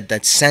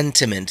that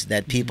sentiment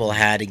that people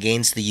had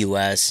against the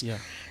U.S. Yeah.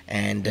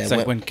 And it's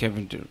like when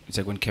Kevin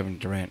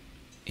Durant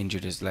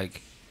injured his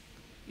leg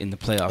in the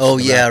playoffs. Oh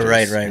the yeah,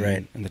 Raptors,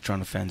 right. And the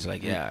Toronto fans are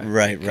like, yeah,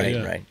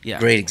 right. Yeah.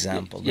 Great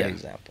example.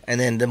 And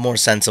then the more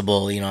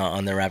sensible,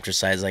 on the Raptors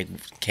side is like,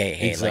 okay,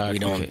 hey, like we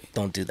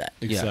don't do that.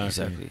 Yeah,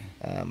 exactly.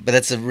 But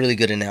that's a really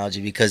good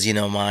analogy because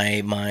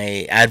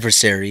my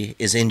adversary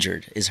is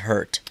injured, is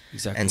hurt,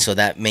 exactly, and so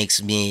that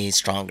makes me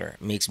stronger,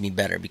 makes me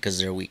better because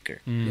they're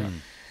weaker. Yeah.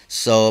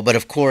 So, but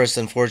of course,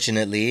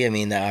 unfortunately, I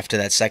mean, after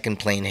that second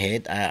plane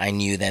hit, I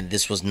knew that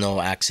this was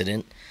no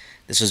accident.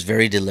 This was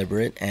very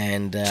deliberate,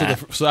 and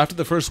so after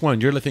the first one,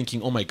 you're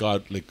thinking, "Oh my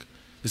God, like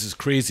this is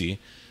crazy."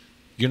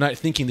 You're not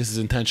thinking this is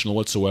intentional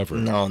whatsoever.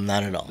 No,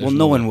 not at all. Well,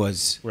 no one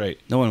was. Right.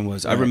 No one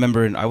was. Right. I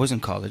remember I was in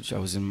college. I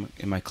was in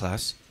my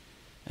class,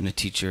 and the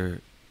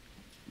teacher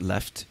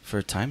left for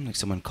a time. Like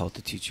someone called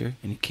the teacher,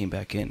 and he came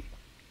back in,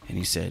 and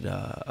he said,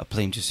 "A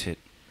plane just hit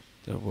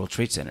the World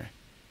Trade Center."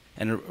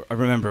 And I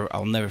remember,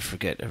 I'll never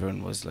forget.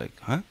 Everyone was like,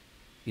 "Huh?"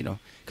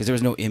 Because there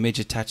was no image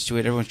attached to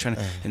it. Everyone's trying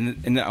to,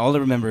 and all I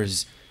remember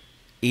is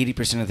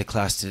 80% of the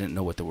class didn't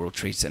know what the World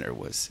Trade Center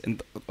was,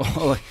 and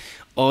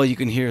all you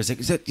can hear is like,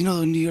 "Is that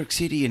New York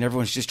City?" And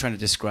everyone's just trying to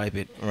describe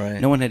it. Right.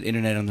 No one had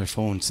internet on their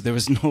phone, so there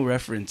was no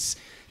reference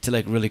to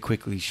like really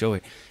quickly show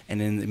it.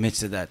 And in the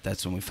midst of that,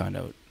 that's when we found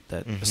out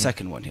that the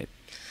second one hit.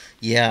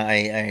 Yeah,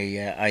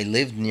 I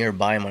lived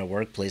nearby my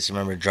workplace. I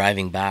remember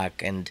driving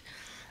back, and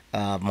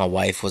my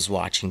wife was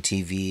watching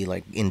TV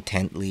like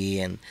intently,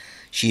 and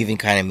she even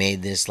kind of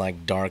made this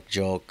like dark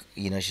joke.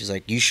 You know, she's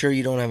like, "You sure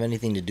you don't have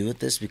anything to do with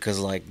this? Because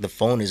like the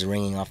phone is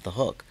ringing off the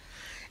hook,"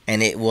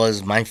 and it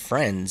was my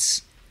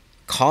friends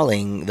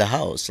calling the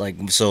house. Like,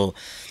 so,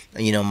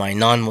 you know, my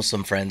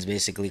non-Muslim friends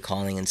basically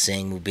calling and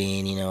saying,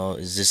 "Mubin, you know,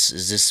 is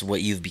this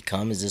what you've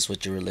become? Is this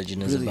what your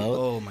religion is Really? about?"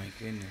 Oh my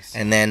goodness.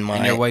 And then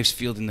and your wife's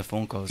fielding the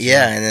phone calls.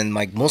 yeah, and then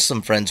my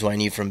Muslim friends who I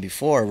knew from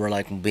before were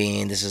like,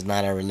 "Mubin, this is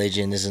not our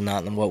religion. This is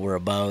not what we're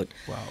about."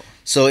 Wow.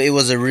 So it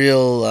was a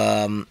real,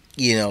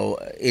 you know,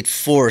 it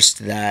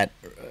forced that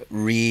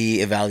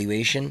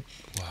re-evaluation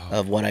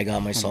of what I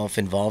got myself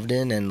involved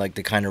in, and like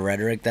the kind of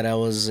rhetoric that I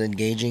was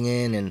engaging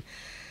in,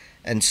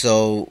 and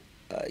so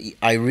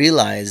I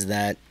realized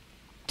that.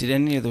 Did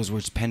any of those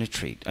words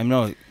penetrate? I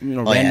know, you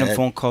know, Oh, yeah, random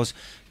phone calls.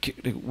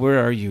 Where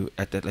are you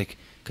at that? Like,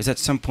 because at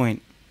some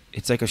point,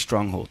 it's like a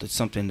stronghold. It's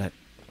something that,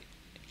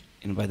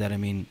 and by that I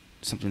mean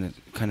something that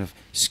kind of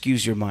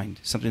skews your mind.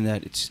 Something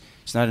that it's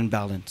not in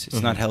balance.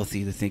 It's not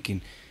healthy. The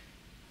thinking.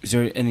 Is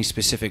there any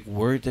specific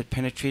word that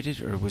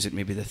penetrated, or was it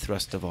maybe the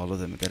thrust of all of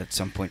them that at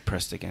some point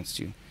pressed against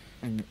you?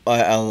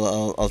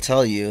 I'll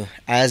tell you,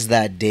 as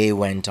that day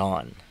went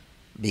on,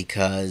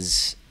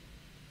 because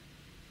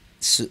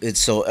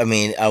I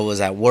mean, I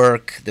was at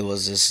work. There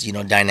was this, you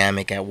know,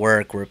 dynamic at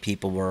work where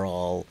people were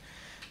all,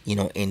 you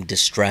know, in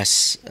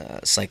distress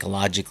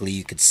psychologically.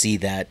 You could see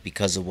that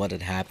because of what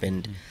had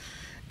happened.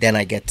 Then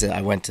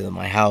I went to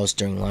my house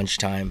during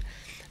lunchtime.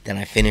 Then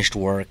I finished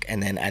work,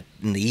 and then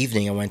in the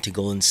evening I went to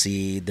go and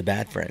see the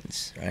bad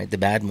friends, right? The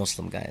bad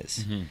Muslim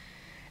guys.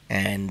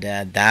 And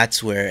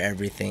that's where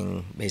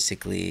everything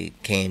basically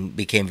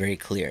became very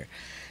clear,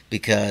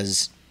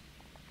 because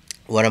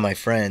one of my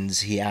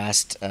friends, he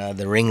asked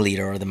the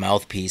ringleader or the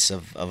mouthpiece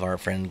of our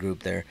friend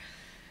group there,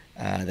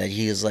 that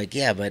he was like,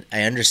 "Yeah, but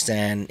I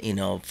understand, you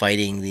know,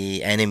 fighting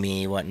the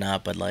enemy,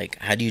 whatnot, but like,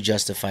 how do you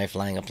justify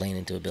flying a plane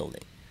into a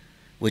building,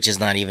 which is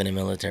not even a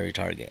military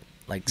target,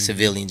 like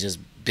civilians, just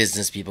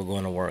business people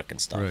going to work and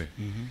stuff?" Right.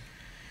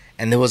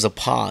 And there was a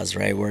pause,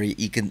 right, where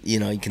you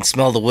can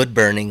smell the wood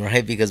burning,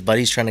 right, because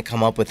Buddy's trying to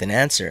come up with an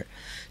answer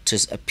to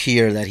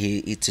appear that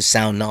to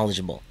sound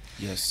knowledgeable.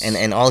 Yes.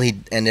 And all he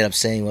ended up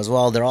saying was,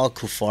 "Well, they're all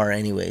kuffar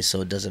anyway,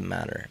 so it doesn't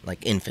matter, like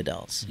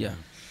infidels." Yeah.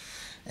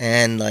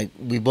 And like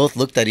we both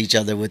looked at each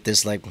other with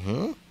this like,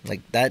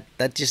 like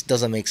that just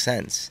doesn't make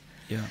sense.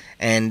 Yeah.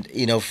 And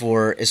you know,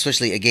 for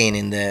especially again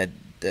in the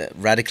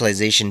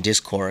radicalization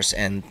discourse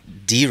and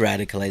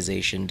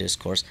de-radicalization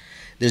discourse,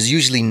 there's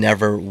usually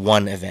never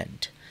one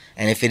event.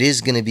 And if it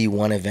is going to be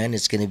one event,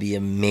 it's going to be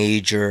a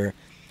major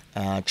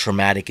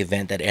traumatic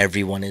event that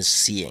everyone is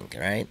seeing,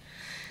 right?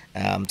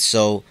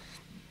 So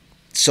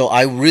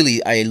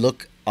I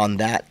look on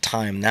that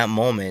time, that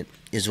moment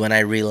is when I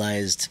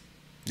realized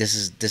this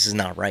is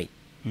not right.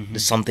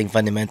 There's something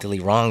fundamentally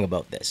wrong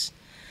about this.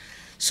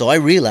 So I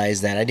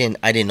realized that I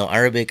didn't know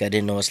Arabic, I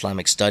didn't know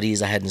Islamic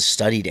studies, I hadn't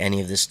studied any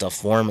of this stuff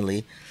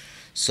formally.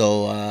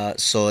 So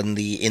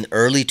in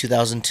early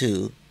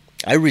 2002,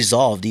 I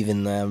resolved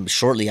even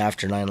shortly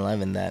after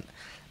 9/11 that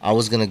I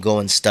was gonna go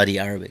and study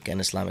Arabic and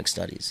Islamic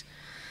studies,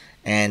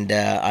 and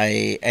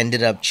I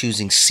ended up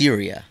choosing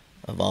Syria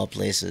of all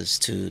places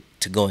to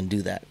go and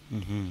do that.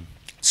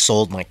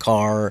 Sold my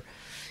car,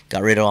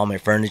 got rid of all my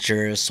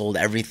furniture, sold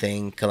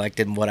everything,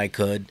 collected what I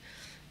could,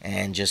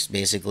 and just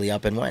basically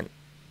up and went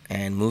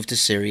and moved to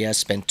Syria.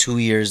 Spent 2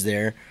 years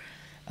there.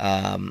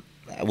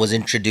 I was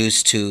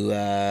introduced to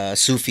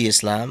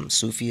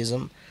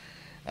Sufism,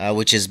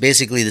 which is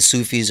basically the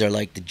Sufis are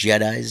like the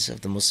Jedis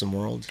of the Muslim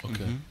world,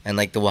 and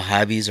like the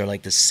Wahhabis are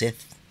like the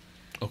Sith.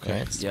 Okay.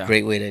 Right? It's a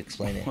great way to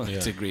explain it. Well,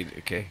 that's a great.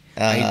 Okay.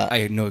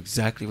 I know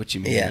exactly what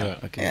you mean. Yeah.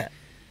 Okay.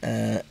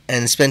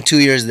 And spent 2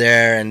 years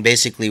there, and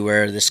basically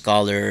where the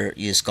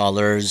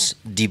scholars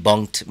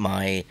debunked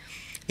my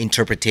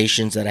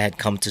interpretations that I had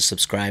come to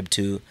subscribe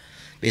to,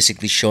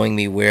 basically showing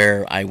me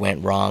where I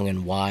went wrong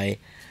and why.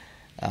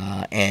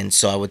 And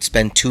so I would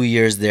spend 2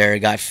 years there,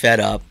 got fed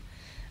up,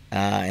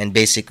 and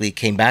basically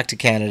came back to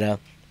Canada,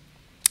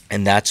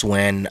 and that's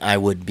when I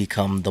would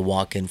become the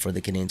walk-in for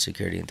the Canadian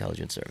Security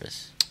Intelligence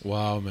Service.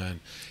 Wow,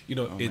 man. You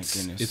know, Oh my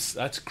goodness.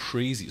 that's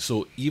crazy.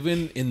 So even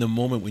in the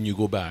moment when you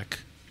go back,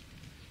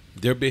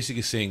 they're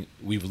basically saying,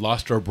 "We've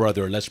lost our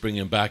brother. Let's bring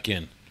him back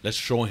in. Let's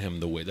show him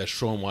the way. Let's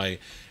show him why."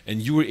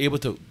 And you were able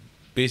to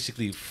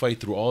basically fight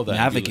through all that,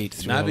 Navigate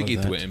through all of through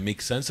that. it, and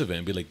make sense of it,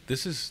 and be like,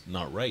 "This is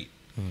not right."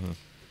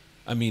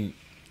 I mean,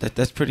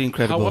 That's pretty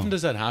incredible. how often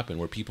does that happen,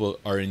 where people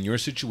are in your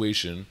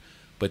situation,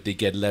 but they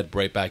get let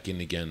right back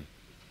in again?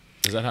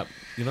 Does that happen?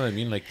 You know what I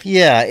mean? Like,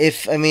 Yeah,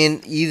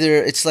 either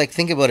it's like,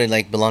 think about it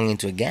like belonging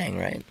to a gang,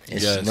 right?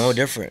 It's Yes. no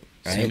different,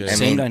 right? Okay.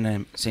 Same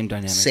dynamic. Same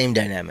dynamic. Same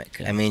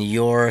dynamic. I mean,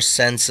 your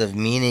sense of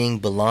meaning,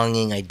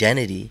 belonging,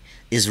 identity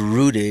is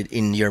rooted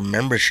in your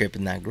membership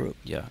in that group.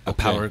 Yeah.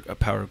 Okay. A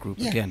power group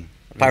Yeah. again.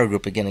 Power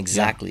group again,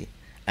 exactly.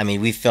 I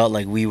mean, we felt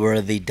like we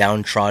were the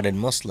downtrodden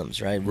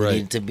Muslims, right? We Right.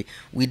 needed to be.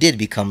 We did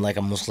become like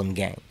a Muslim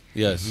gang,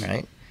 Yes.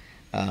 right?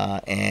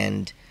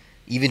 And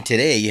even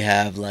today, you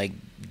have like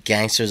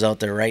gangsters out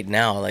there right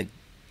now. Like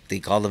they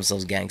call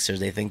themselves gangsters.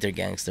 They think they're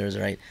gangsters,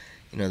 right?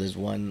 You know, there's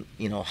one,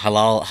 you know,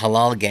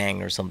 halal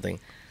gang or something.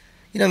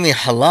 You know what I mean?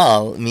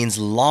 Halal means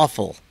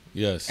lawful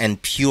Yes.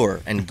 and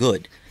pure and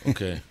good,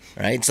 Okay.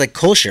 right? It's like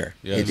kosher.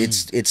 Yes.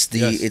 It's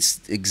Yes.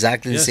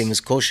 exactly the Yes. same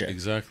as kosher.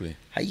 Exactly.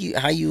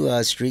 How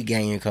you street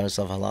gang, you call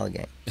yourself halal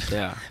gang.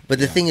 Yeah. But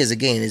the thing is,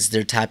 again, is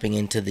they're tapping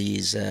into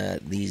these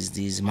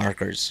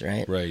markers,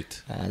 right?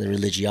 Right. The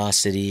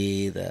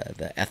religiosity,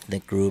 the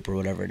ethnic group, or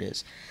whatever it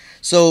is.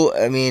 So,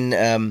 I mean,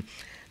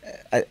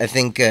 I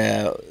think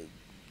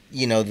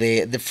you know,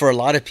 for a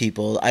lot of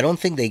people, I don't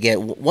think they get,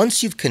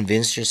 once you've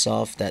convinced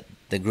yourself that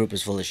the group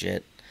is full of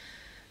shit,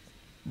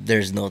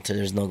 there's no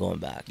going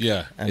back.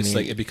 Yeah. I It's mean,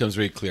 like it becomes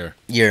very clear.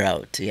 you're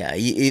out. Yeah,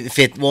 if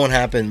it won't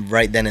happen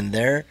right then and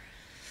there,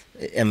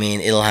 I mean,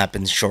 it'll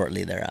happen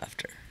shortly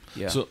thereafter.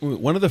 Yeah. So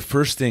one of the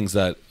first things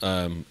that,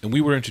 and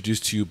we were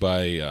introduced to you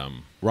by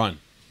Ron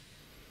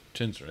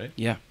Chinzer, right?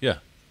 yeah. Yeah.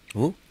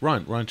 Who?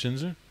 Ron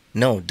Chinzer.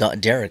 No,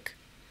 Derek.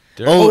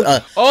 Derek?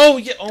 Oh, Oh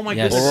yeah! Oh my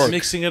Yes. goodness! O'Rourke.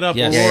 Mixing it up.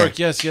 Yes. O'Rourke.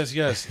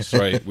 Yes.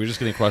 Sorry, we're just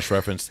getting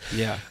cross-referenced.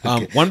 Yeah.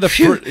 One of the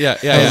first. Yeah.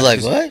 I was like,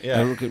 Just- what?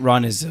 Yeah.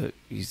 Ron is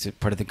he's a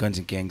part of the Guns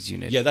and Gangs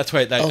unit. Yeah, that's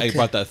right. I Okay.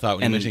 brought that thought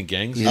when And you mentioned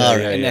gangs. He's All a-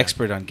 right. an yeah.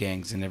 expert on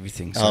gangs and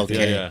everything. So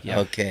Okay. Yeah, yeah.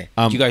 Okay.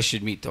 you guys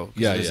should meet though. 'cause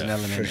Yeah, there's yeah, an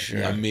element. for sure.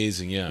 Yeah.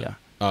 Amazing. Yeah.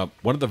 Yeah.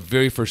 One of the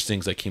very first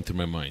things that came through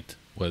my mind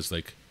was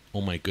like,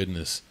 oh my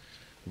goodness,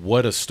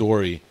 what a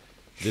story!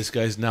 This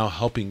guy's now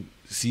helping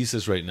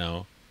CSIS right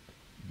now,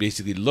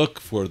 basically look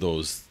for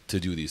those to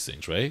do these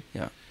things, right?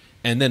 Yeah.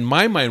 And then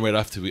my mind right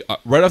off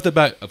the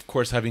bat, of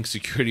course, having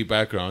security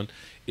background,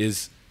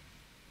 is,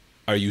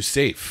 are you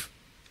safe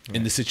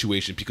in the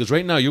situation? Because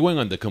right now you're going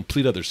on the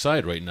complete other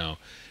side right now.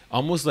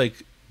 Almost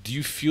like, do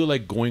you feel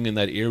like going in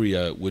that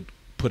area would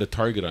put a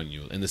target on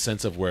you in the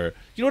sense of where,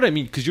 you know what I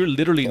mean? Because you're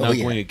literally now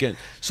yeah. going again.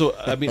 So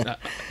I mean, I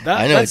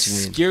know that's what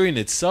you mean. scary in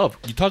itself.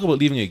 You talk about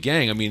leaving a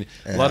gang. I mean,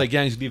 a lot of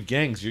gangs leave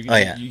gangs. You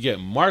get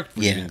marked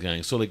for Yeah. leaving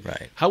gangs. So like,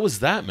 Right. how was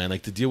that, man?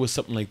 Like to deal with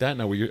something like that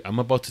now, where I'm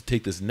about to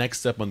take this next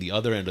step on the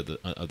other end of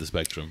the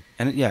spectrum.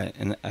 And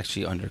and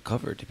actually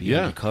undercover to be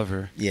Yeah.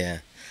 undercover. Yeah,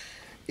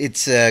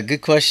 it's a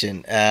good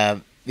question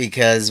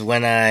because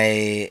when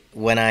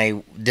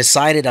I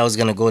decided I was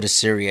going to go to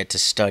Syria to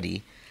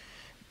study,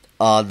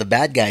 the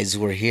bad guys who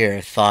were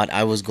here thought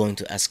I was going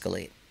to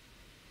escalate.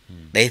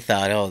 They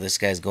thought, oh, this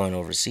guy's going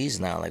overseas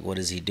now. Like, what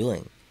is he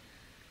doing?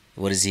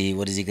 What is he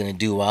going to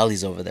do while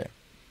he's over there?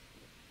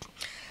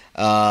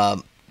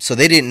 So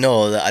they didn't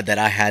know that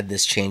I had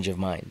this change of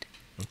mind,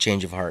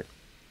 change of heart.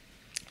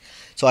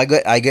 So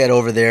I get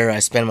over there. I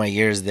spend my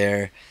years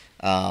there,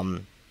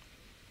 and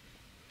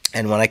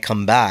when I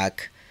come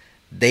back,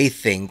 they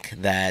think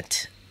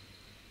that,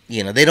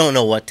 you know, they don't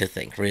know what to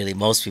think. Really,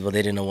 most people,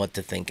 they didn't know what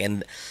to think.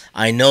 And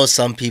I know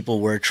some people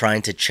were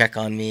trying to check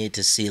on me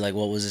to see like,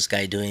 what was this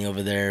guy doing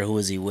over there? Who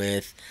was he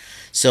with?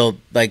 So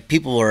like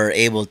people were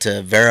able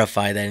to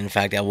verify that in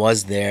fact I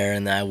was there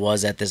and that I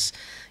was at this,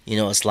 you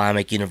know,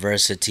 Islamic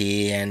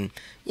university. And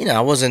you know,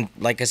 I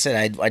wasn't, like I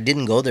said, I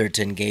didn't go there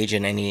to engage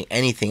in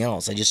anything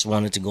else. I just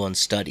wanted to go and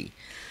study.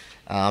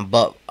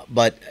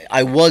 But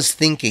I was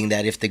thinking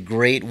that if the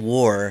Great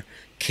War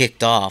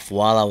kicked off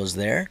while I was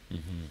there,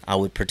 I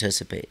would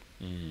participate.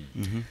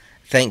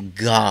 Thank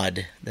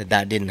God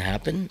that didn't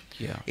happen.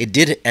 Yeah. It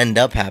did end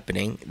up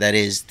happening. That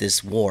is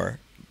this war,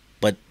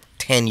 but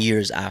 10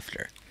 years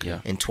after.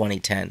 Yeah. In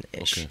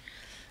 2010-ish. Okay.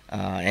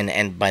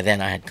 And by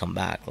then I had come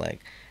back,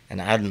 like,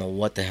 and I don't know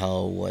what the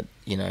hell, what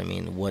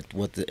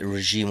the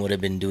regime would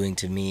have been doing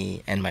to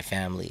me and my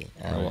family.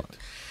 Right.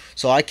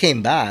 So I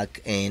came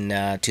back in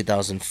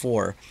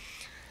 2004,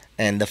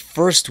 and the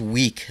first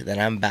week that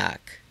I'm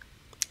back,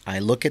 I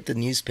look at the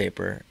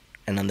newspaper,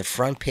 and on the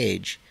front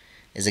page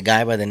is a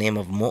guy by the name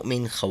of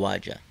Mubin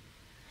Khawaja.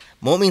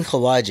 Mubin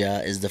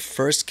Khawaja is the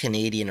first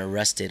Canadian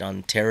arrested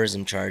on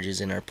terrorism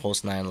charges in our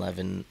post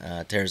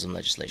 9/11 terrorism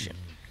legislation.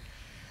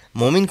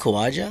 Mubin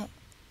Khawaja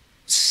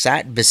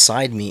sat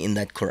beside me in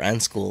that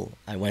Quran school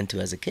I went to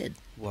as a kid.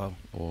 Wow.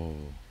 Oh,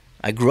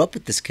 I grew up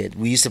with this kid.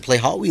 We used to play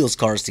Hot Wheels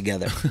cars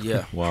together.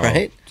 Yeah. wow.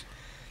 Right?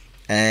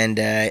 And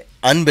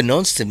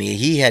unbeknownst to me,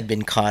 he had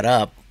been caught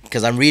up,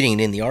 because I'm reading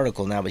it in the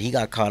article now, but he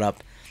got caught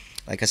up,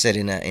 like I said,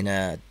 in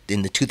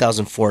the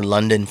 2004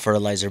 London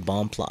fertilizer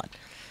bomb plot,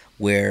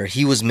 where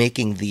he was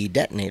making the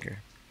detonator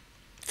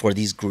for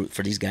these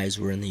guys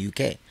who were in the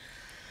UK.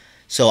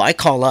 So I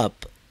call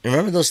up.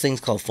 Remember those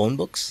things called phone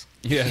books?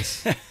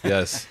 Yes.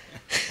 Yes.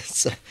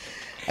 So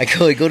I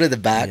go to the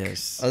back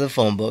Yes. of the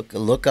phone book,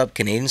 look up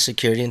Canadian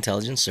Security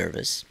Intelligence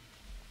Service,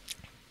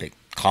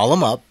 call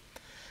them up,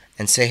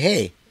 and say,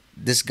 hey,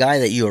 this guy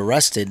that you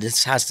arrested,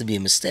 this has to be a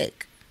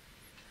mistake.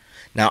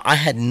 Now, I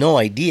had no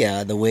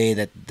idea the way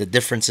that the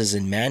differences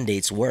in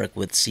mandates work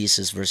with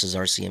CSIS versus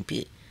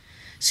RCMP.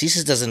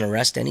 CSIS doesn't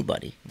arrest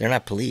anybody. They're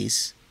not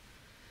police.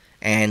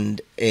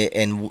 and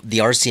the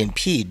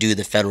RCMP do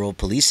the federal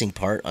policing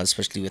part,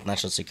 especially with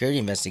national security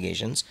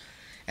investigations,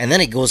 and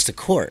then it goes to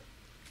court,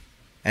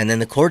 and then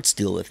the courts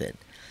deal with it.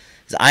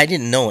 I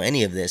didn't know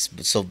any of this,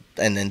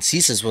 and then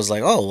CSIS was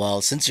like, "Oh well,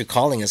 since you're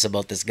calling us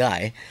about this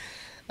guy,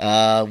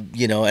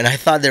 and I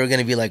thought they were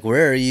gonna be like,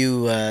 where are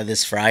you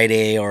this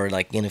Friday or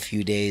like in a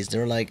few days?"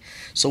 They're like,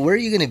 "So where are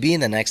you gonna be in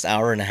the next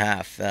hour and a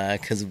half?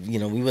 Because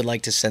we would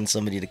like to send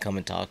somebody to come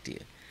and talk to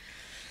you."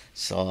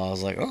 So I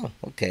was like, "Oh,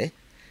 okay."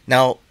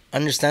 Now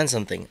understand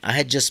something. I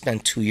had just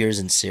spent 2 years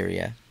in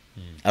Syria,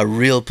 a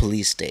real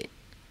police state.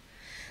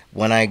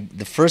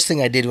 The first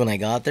thing I did when I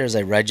got there is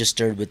I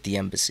registered with the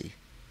embassy.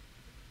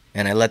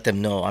 And I let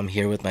them know I'm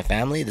here with my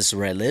family. This is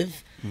where I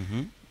live.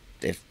 Mm-hmm.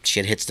 If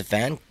shit hits the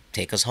fan,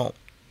 take us home.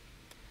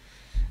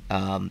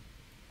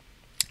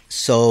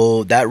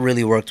 So that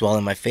really worked well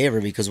in my favor,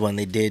 because when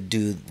they did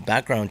do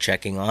background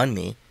checking on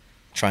me,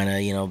 trying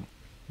to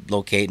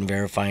locate and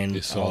verify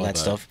and all that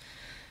stuff,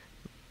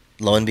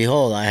 lo and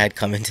behold, I had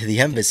come into the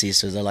embassy.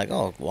 So they're like,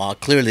 "Oh, well,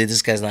 clearly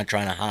this guy's not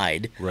trying to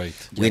hide. Right.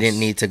 We didn't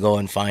need to go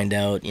and find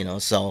out,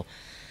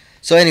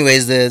 So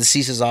anyways, the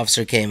CSIS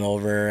officer came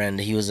over, and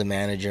he was a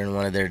manager in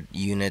one of their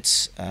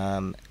units,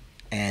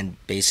 and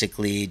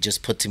basically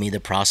just put to me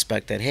the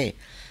prospect that, "Hey,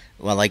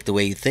 well, I like the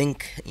way you think.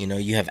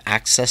 You have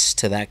access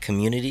to that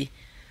community,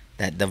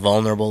 the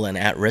vulnerable and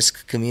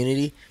at-risk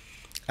community.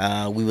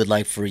 We would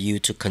like for you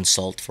to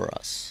consult for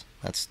us."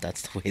 That's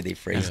the way they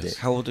phrased it.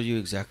 How old are you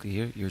exactly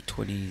here? You're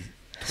 20.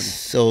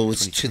 So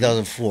it's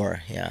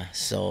 2004, yeah.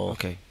 So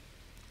okay.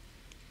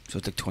 So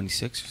it's like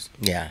 26.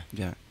 Yeah.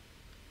 Yeah.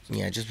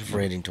 Yeah, just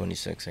before hitting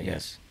 26, I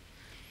Yes.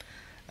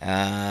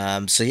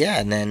 guess. So yeah,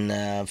 and then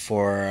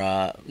for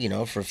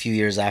a few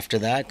years after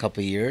that, a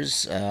couple of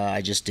years,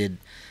 I just did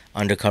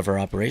undercover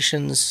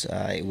operations.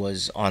 It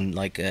was on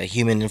like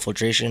human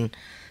infiltration,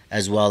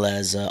 as well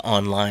as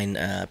online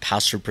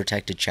password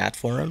protected chat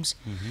forums.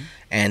 Mm-hmm.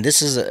 And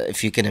this is,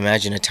 if you can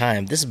imagine a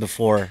time, this is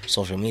before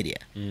social media.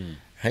 Right?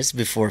 This is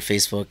before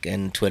Facebook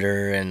and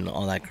Twitter and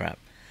all that crap.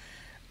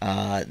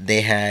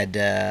 They had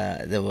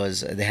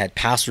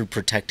password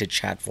protected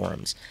chat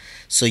forums,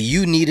 so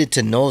you needed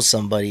to know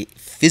somebody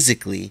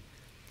physically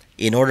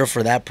in order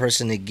for that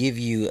person to give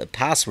you a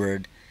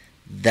password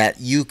that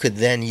you could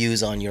then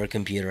use on your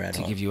computer at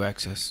home to give you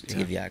access.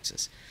 give you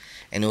access.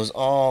 And it was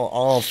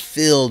all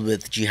filled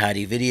with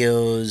jihadi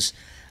videos,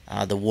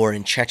 the war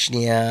in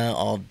Chechnya,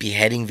 all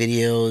beheading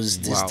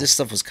videos. This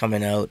stuff was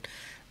coming out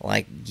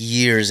like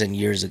years and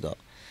years ago.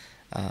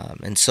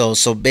 And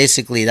so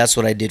basically that's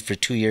what I did for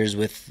 2 years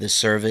with the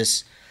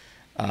service.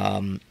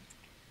 And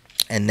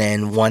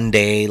then one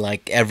day,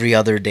 like every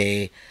other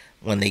day,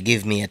 when they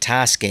give me a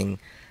tasking,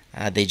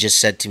 they just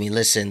said to me,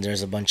 "Listen,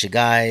 there's a bunch of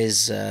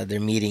guys, they're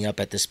meeting up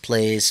at this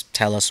place,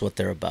 tell us what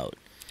they're about."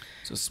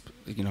 So,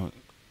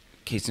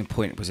 case in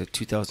point, was it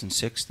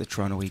 2006, the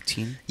Toronto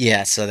 18?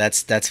 Yeah, so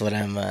that's what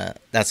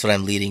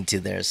I'm leading to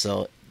there.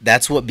 So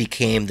that's what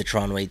became the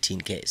Toronto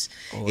 18 case.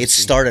 It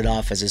started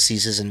off as a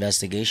CSIS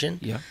investigation.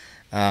 Yeah.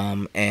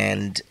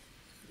 And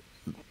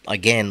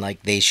again,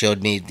 like they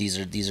showed me, these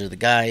are the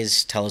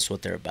guys, tell us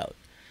what they're about.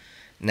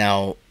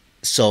 Now,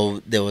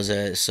 so there was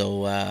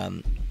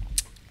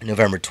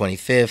November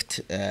 25th,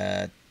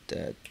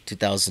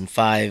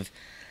 2005,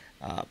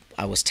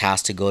 I was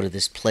tasked to go to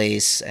this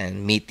place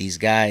and meet these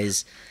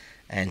guys,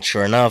 and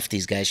sure enough,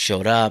 these guys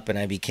showed up, and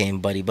I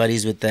became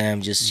buddies with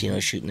them, just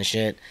shooting the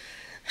shit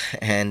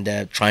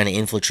and trying to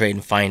infiltrate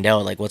and find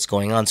out like what's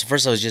going on. So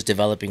first I was just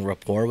developing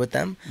rapport with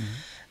them.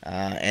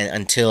 And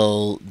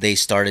until they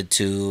started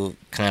to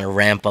kind of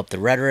ramp up the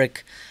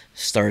rhetoric,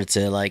 started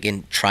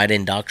to try to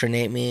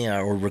indoctrinate me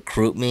or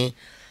recruit me,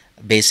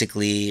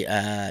 basically,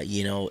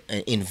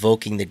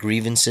 invoking the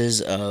grievances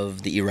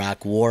of the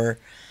Iraq War,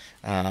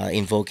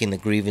 invoking the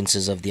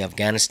grievances of the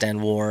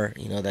Afghanistan War.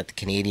 That the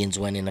Canadians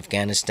went in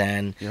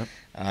Afghanistan, Yep.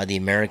 The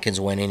Americans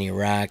went in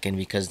Iraq, and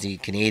because the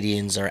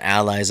Canadians are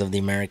allies of the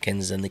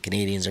Americans and the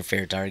Canadians are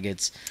fair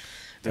targets.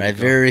 Right,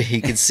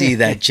 you can see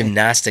that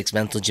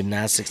mental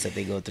gymnastics that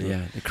they go through.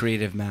 Yeah, the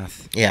creative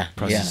math. Yeah,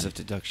 process of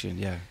deduction.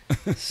 Yeah.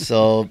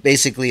 So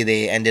basically,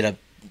 they ended up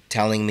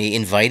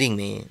inviting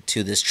me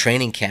to this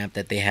training camp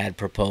that they had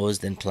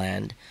proposed and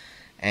planned,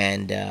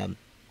 and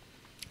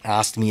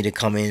asked me to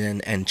come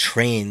in and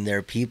train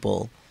their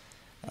people,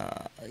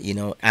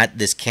 at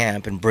this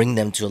camp, and bring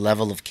them to a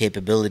level of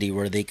capability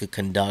where they could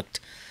conduct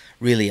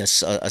really a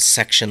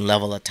section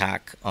level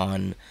attack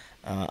on.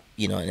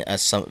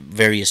 Some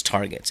various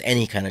targets,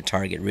 any kind of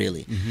target,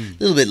 really. A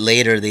little bit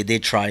later, they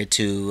did try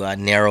to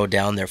narrow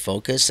down their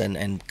focus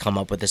and come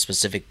up with a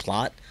specific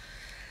plot.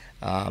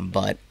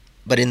 But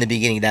in the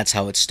beginning, that's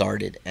how it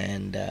started.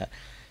 And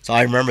so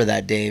I remember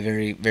that day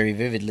very, very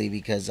vividly,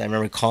 because I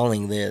remember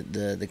calling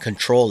the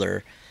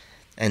controller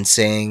and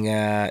saying,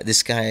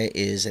 "This guy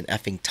is an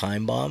effing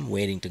time bomb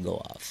waiting to go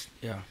off."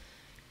 Yeah.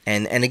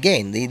 And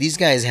again, these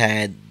guys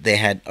had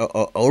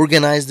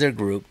organized their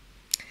group.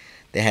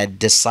 They had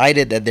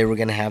decided that they were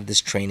going to have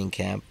this training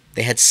camp.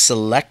 They had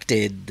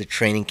selected the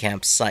training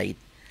camp site.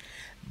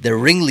 The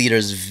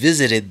ringleaders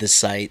visited the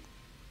site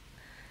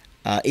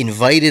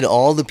invited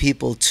all the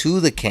people to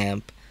the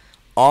camp.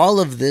 All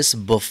of this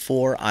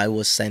before I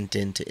was sent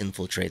in to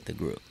infiltrate the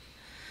group,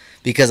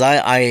 because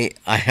I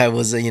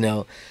was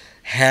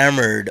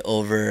hammered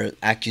over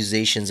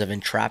accusations of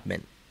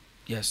entrapment.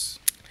 Yes.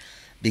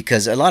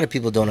 Because a lot of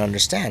people don't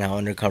understand how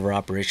undercover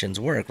operations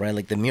work, right?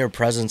 Like the mere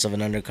presence of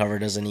an undercover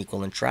doesn't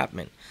equal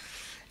entrapment.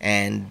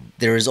 And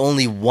there is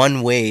only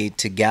one way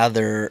to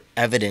gather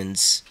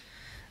evidence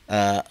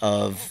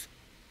of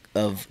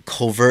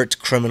covert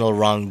criminal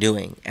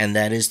wrongdoing, and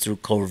that is through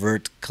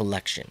covert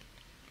collection.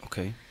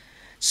 Okay.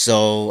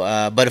 So,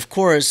 but of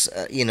course,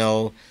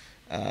 the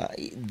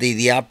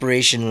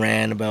operation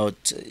ran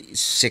about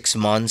 6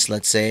 months,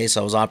 let's say.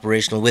 So I was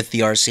operational with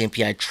the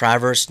RCMP. I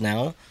traversed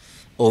now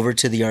over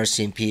to the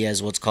RCMP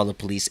as what's called a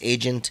police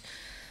agent,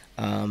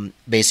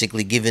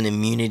 basically given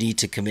immunity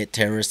to commit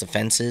terrorist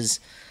offenses,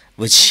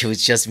 which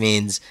just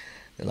means,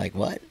 like,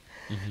 what?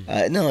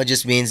 No, it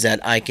just means that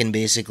I can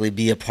basically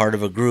be a part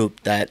of a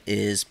group that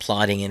is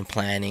plotting and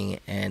planning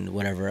and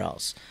whatever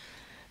else.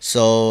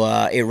 So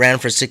it ran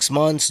for 6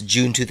 months.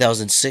 June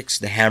 2006,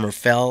 the hammer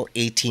fell.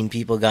 18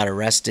 people got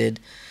arrested.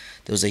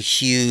 There was a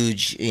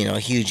huge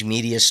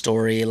media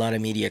story, a lot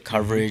of media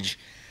coverage.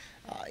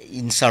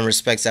 In some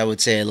respects, I would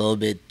say a little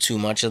bit too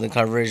much of the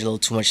coverage, a little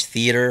too much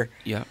theater.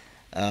 Yeah.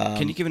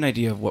 Can you give an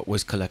idea of what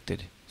was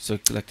collected? So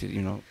collected,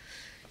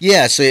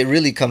 Yeah, so it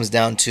really comes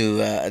down to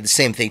the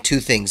same thing,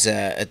 two things: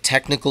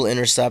 technical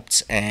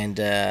intercepts and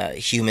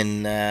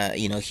human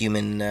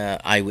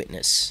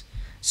eyewitness.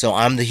 So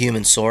I'm the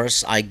human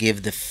source. I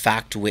give the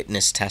fact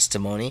witness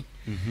testimony.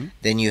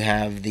 Then you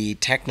have the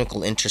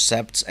technical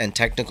intercepts, and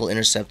technical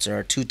intercepts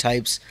are two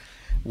types.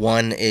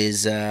 One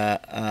is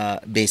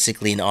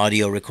basically an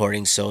audio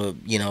recording. So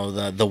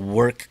the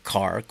work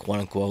car, quote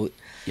unquote,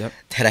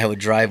 that I would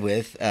drive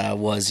with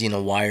was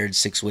wired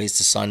 6 ways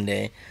to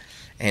Sunday.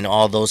 And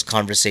all those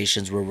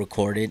conversations were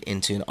recorded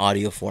into an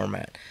audio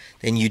format.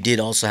 Then you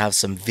did also have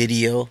some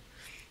video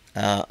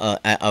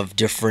of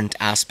different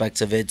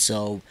aspects of it.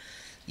 So,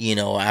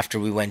 after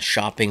we went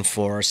shopping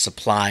for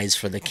supplies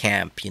for the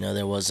camp,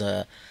 there was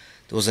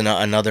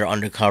another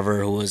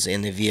undercover who was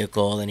in the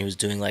vehicle, and he was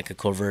doing like a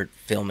covert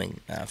filming.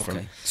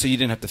 So you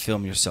didn't have to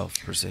film yourself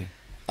per se.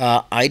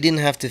 I didn't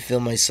have to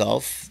film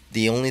myself.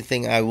 The only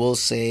thing I will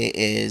say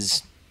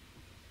is,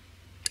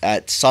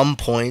 at some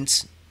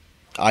points,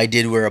 I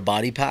did wear a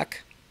body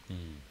pack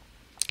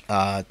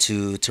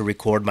to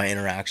record my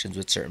interactions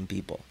with certain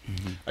people.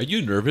 Are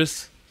you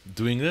nervous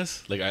doing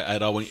this, like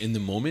at all in the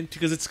moment?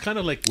 Because it's kind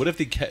of like, what if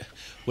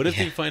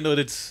they find out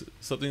it's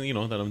something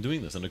that I'm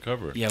doing this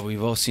undercover? Yeah,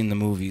 we've all seen the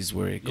movies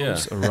where it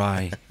goes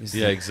awry.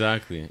 Yeah,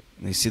 exactly.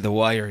 They see the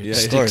wire, it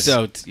sticks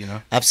out.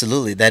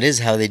 Absolutely, that is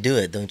how they do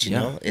it, don't you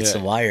know? It's a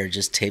wire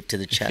just taped to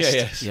the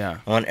chest. Yeah.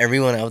 I want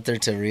everyone out there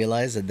to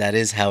realize that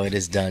is how it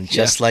is done,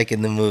 just like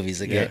in the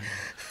movies. Okay.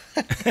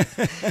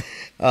 It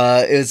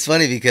was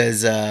funny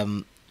because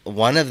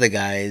one of the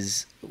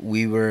guys,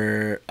 we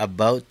were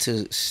about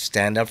to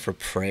stand up for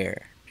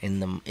prayer in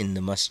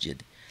the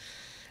masjid,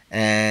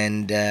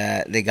 and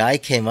the guy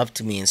came up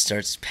to me and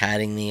starts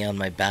patting me on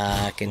my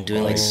back and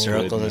doing like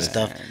circles and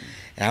stuff,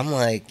 and I'm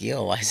like,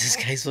 yo, why is this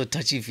guy so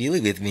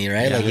touchy-feely with me,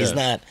 right?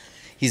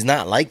 He's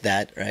not like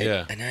that,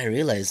 right? And I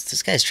realized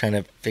this guy's trying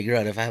to figure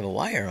out if I have a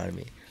wire on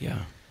me.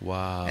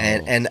 Wow.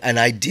 And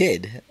I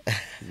did.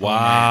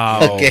 Wow.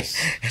 Okay.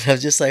 And I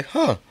was just like,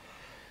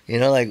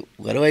 like,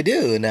 what do I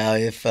do now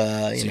if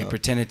So you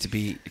pretended to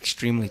be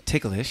extremely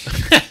ticklish.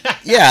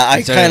 Yeah,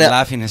 I kind of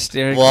laughing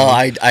hysterically. Well,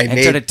 I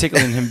started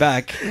tickling him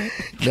back.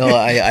 No,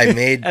 I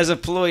made as a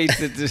ploy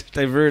to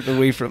divert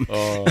away from.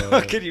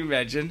 Can you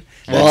imagine?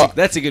 Well,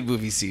 that's a good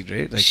movie scene,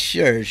 right? Like,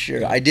 sure.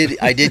 I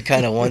did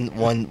kind of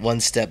one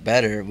step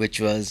better, which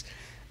was,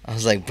 I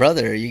was like,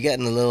 brother, you're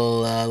getting a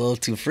little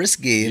too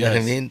frisky. You know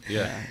what I mean?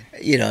 Yeah.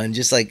 And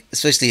just like,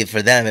 especially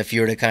for them, if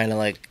you were to kind of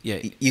like,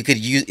 you could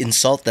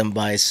insult them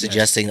by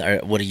suggesting,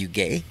 what are you,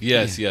 gay?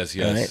 Yes.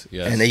 Right?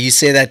 And then you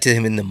say that to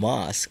him in the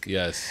mosque.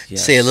 Yes.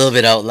 Say a little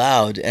bit out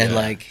loud, and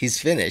like he's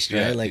finished,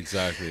 right? Like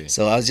exactly.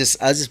 So I was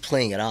just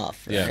playing it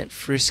off. Right? Yeah.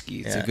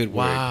 Frisky. It's a good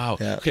word. Wow.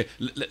 Yeah. Okay,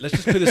 let's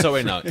just put this out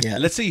right now. Yeah.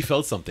 Let's say you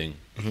felt something.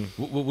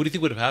 What do you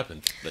think would have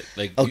happened?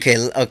 Okay.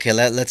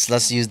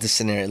 Let's use the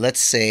scenario. Let's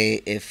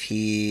say if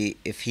he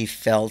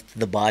felt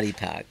the body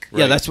pack.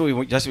 Right? Yeah, that's what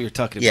you're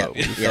talking about.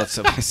 You felt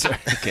something. Sorry.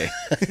 Okay.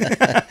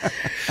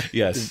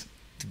 Yes.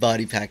 The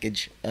body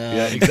package.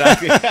 Yeah.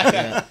 Exactly.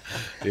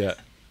 Yeah.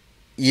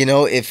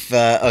 If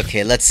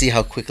let's see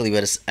how quickly it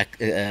would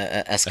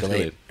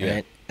escalate.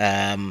 Right.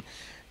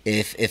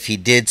 If he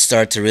did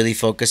start to really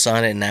focus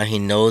on it, and now he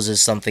knows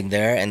there's something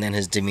there, and then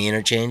his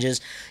demeanor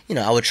changes,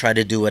 I would try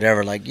to do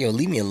whatever, like,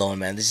 leave me alone,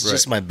 man. This is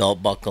just my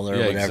belt buckle or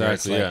whatever. Exactly,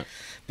 it's like,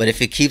 but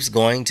if it keeps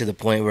going to the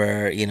point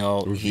where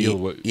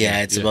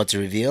it's about to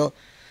reveal,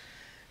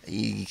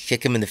 you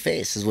kick him in the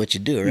face is what you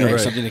do, right?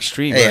 Something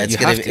extreme. Yeah,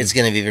 it's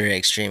gonna be very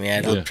extreme. Yeah,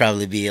 it'll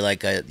probably be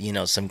like a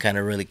some kind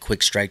of really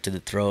quick strike to the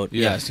throat.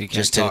 Yeah, so you can't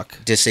just talk.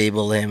 to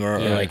disable him or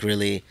like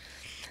really.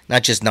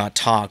 not just not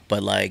talk,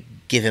 but like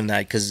give him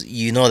that, because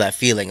you know that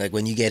feeling like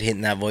when you get hit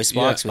in that voice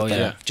box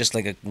with just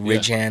like a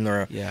ridge hand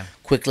or a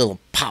quick little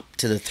pop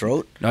to the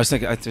throat. No, I was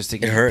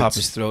thinking it hurts. Pop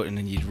his throat and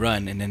then you'd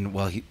run, and then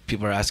while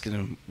people are asking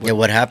him,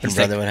 what happened,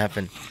 brother? Like, what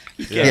happened?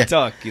 You can't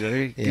talk, you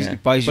know. He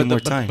buys you more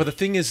time. But the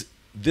thing is,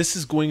 this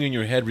is going in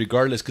your head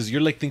regardless, because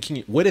you're like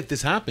thinking, what if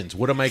this happens?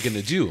 What am I going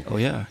to do? Oh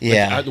yeah,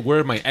 Like, where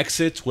are my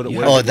exits? What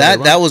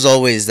that was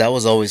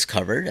always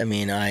covered. I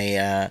mean,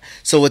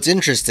 so what's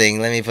interesting,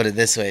 let me put it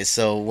this way.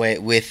 So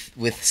with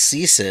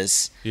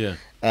CSIS,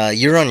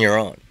 you're on your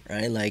own,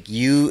 right? Like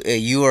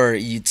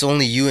it's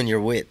only you and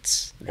your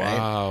wits. Right?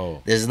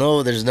 Wow. There's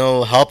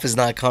no help is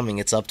not coming.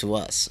 It's up to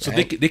us. So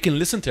right? they can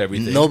listen to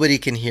everything. Nobody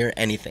can hear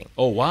anything.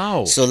 Oh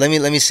wow. So let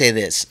me say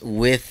this.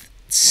 With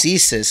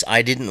CSIS,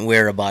 I didn't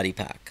wear a body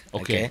pack.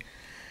 Okay.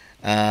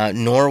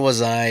 Nor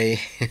was I,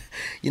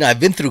 I've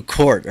been through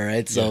court, all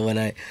right? So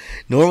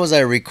nor was I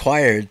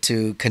required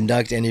to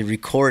conduct any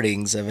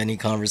recordings of any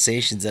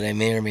conversations that I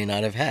may or may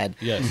not have had.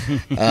 Yes.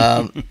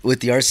 With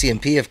the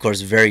RCMP, of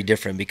course, very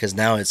different, because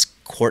now it's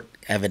court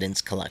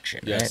evidence collection,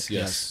 right?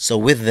 Yes. So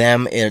with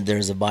them,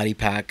 there's a body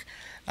pack.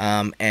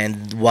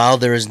 And while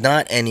there's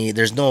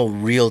no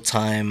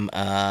real-time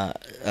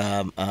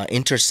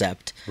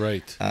intercept.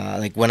 Right.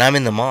 Like when I'm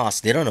in the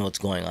mosque, they don't know what's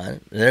going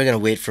on. They're gonna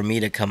wait for me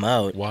to come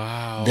out.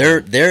 Wow.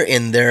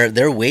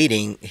 They're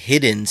waiting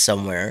hidden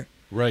somewhere.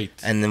 Right.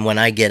 And then when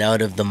I get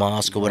out of the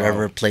mosque or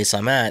whatever place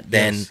I'm at,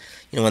 then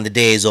when the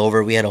day is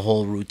over, we had a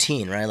whole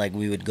routine, right? Like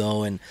we would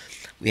go and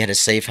we had a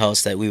safe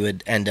house that we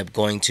would end up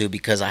going to,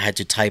 because I had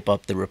to type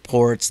up the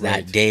reports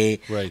that day,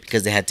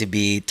 because they had to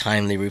be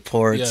timely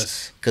reports.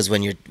 Yes. Because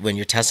when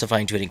you're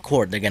testifying to it in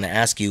court, they're going to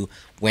ask you,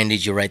 when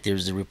did you write the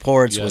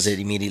reports? Yes. Was it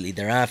immediately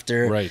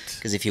thereafter? Right.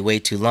 Because if you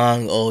wait too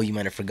long, you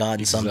might have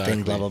forgotten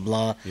something. Blah blah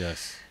blah.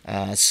 Yes.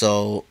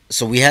 So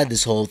we had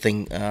this whole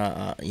thing,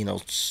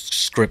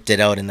 scripted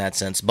out in that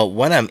sense. But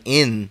when I'm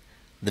in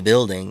the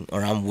building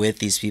or I'm with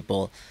these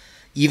people,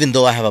 even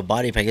though I have a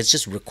body pack, it's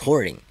just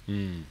recording.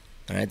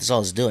 All right, that's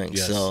all it's doing.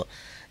 Yes. So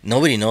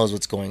nobody knows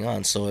what's going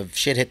on. So if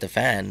shit hit the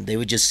fan, they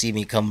would just see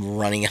me come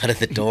running out of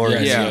the door.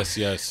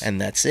 Yes. And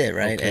that's it,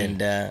 right? Okay.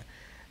 And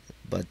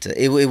but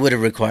it would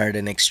have required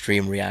an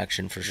extreme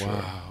reaction for sure.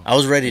 Wow. I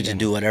was ready to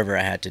do whatever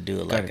I had to do.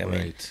 Like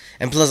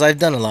and plus I've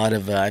done a lot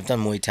of I've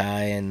done Muay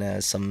Thai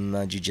and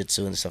some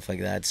jiu-jitsu and stuff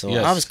like that. So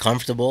I was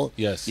comfortable.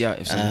 Yes. Yeah.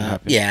 If something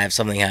happened. Yeah, if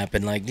something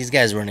happened, like these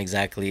guys weren't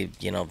exactly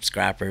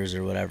scrappers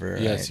or whatever.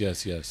 Yes.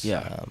 Right? Yes.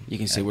 Yeah. You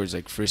can say words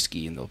like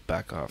frisky and they'll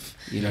back off.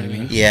 You know what I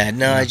mean? Yeah.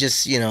 No, I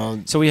just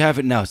So we have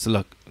it now. So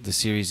look, the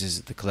series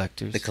is The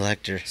Collectors. The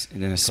Collectors.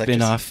 And then a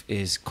spin-off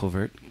is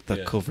Covert.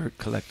 The Covert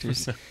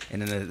Collectors.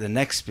 And then the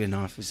next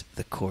spin-off is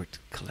The Court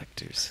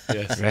Collectors.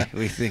 Yes. Right?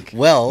 We think.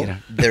 Well,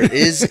 there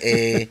is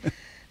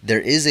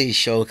a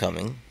show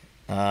coming.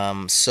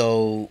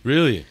 So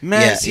really,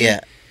 man,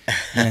 yeah.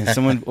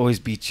 Someone always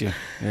beats you,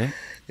 right?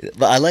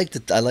 But I like the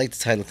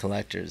title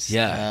Collectors.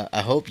 Yeah.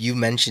 I hope you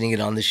mentioning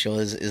it on the show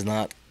is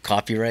not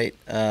copyright.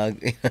 No.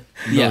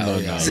 No,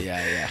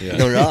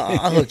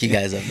 I'll hook you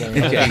guys up.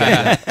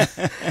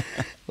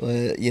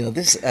 Well,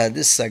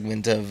 this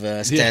segment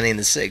of Standing in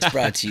the Six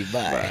brought to you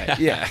by.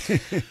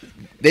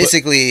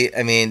 Basically,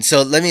 I mean,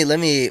 so let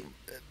me.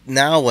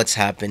 Now what's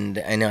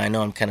happened? I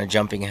know I'm kind of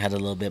jumping ahead a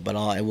little bit, but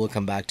I will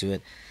come back to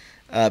it.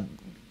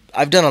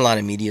 I've done a lot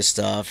of media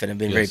stuff, and I've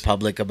been very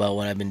public about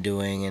what I've been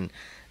doing, and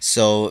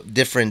so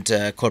different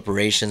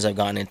corporations have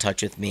gotten in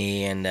touch with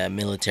me, and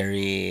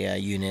military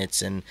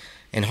units, and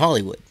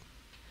Hollywood.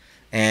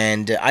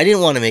 And I didn't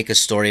want to make a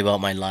story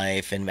about my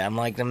life, and I'm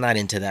not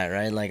into that,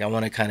 right? Like I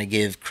want to kind of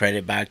give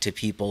credit back to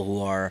people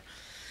who are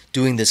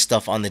doing this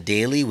stuff on the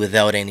daily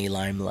without any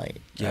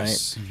limelight, right?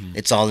 Mm-hmm.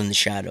 It's all in the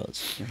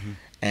shadows. Mm-hmm.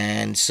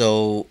 And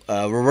so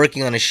we're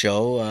working on a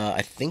show.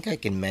 I think I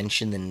can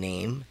mention the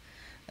name.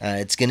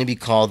 It's going to be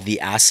called The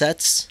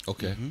Assets.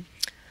 Okay. Mm-hmm.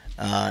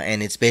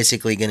 And it's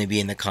basically going to be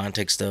in the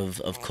context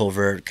of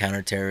covert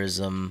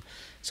counterterrorism,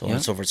 so on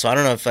and so forth. So I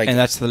don't know if and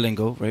that's the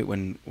lingo, right?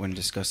 When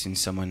discussing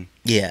someone.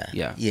 Yeah.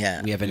 We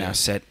have an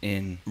asset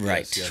in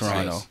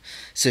Toronto. Yes.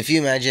 So if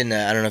you imagine,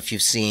 I don't know if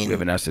you've seen. We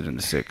have an asset in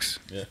the six.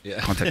 Yeah.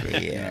 Contact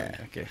rate. Yeah.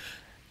 Okay.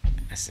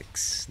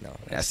 Essex. No.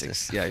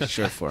 Essex. Yeah,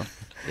 short form.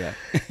 Yeah.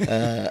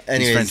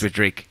 Anyways. He's friends with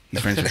Drake.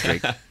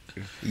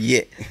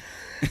 Yeah.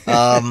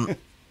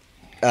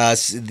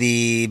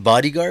 The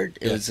Bodyguard.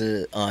 It was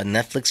a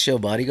Netflix show,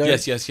 Bodyguard.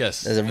 Yes.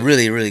 It's a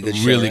really, really good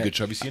show. Really good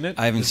show. Have you seen it?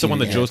 I haven't It's the one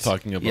seen that it Joe's yet.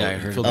 talking about. Yeah, I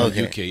heard. Filmed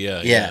in UK.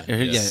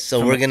 Yeah.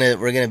 So we're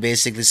gonna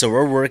basically. So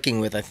we're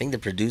working with, I think, the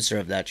producer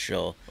of that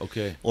show.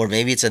 Okay. Or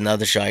maybe it's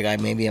another show.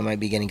 Maybe I might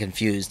be getting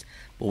confused.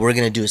 But we're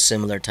gonna do a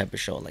similar type of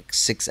show, like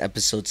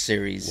 6-episode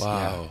series.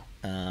 Wow.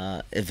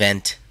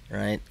 Event,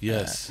 right?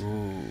 Yes.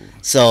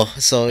 So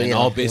and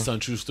all based on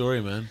true story,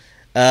 man.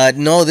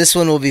 No, this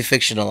one will be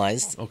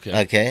fictionalized.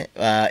 Okay.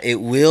 It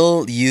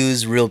will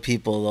use real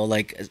people though.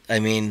 Like, I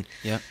mean,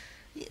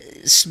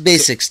 it's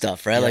basic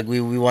stuff, right? Yeah. Like we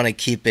want to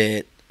keep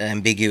it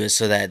ambiguous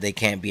so that they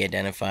can't be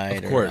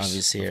identified, Of course,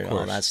 obviously, of or all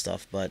course. that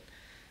stuff. But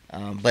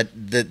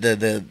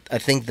the I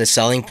think the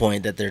selling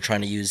point that they're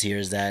trying to use here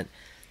is that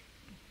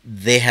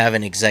they have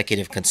an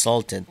executive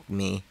consultant,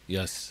 me,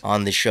 Yes.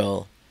 on the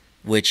show,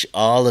 which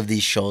all of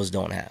these shows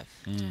don't have.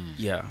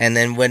 Yeah. And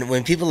then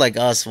when people like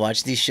us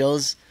watch these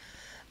shows,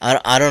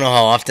 I don't know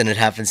how often it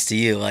happens to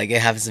you. Like,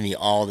 it happens to me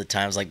all the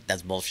time. It's like,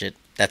 that's bullshit.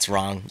 That's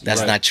wrong. That's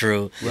Right. not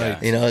true. Right.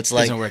 You know, it's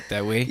like, Doesn't work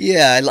that way.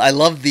 yeah, I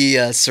love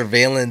the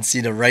surveillance,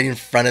 you know, right in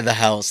front of the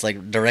house,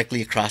 like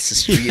directly across the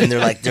street, and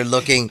they're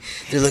looking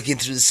through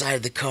the side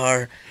of the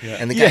car,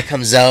 and the guy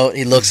comes out,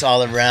 he looks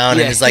all around,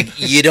 and it's like,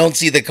 you don't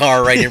see the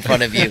car right in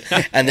front of you,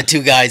 and the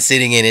two guys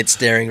sitting in it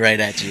staring right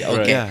at you.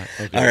 Okay, Yeah.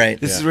 all right.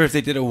 This is where if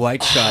they did a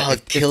wide shot, it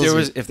if kills there me.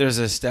 was if there's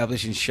an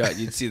establishing shot,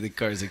 you'd see the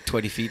cars like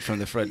 20 feet from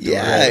the front door.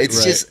 Yeah,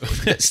 it's just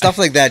stuff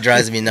like that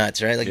drives me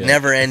nuts, right? Like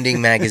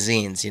never-ending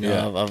magazines, you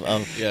know,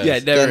 of Yeah,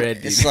 never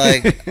ending. It's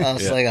like, I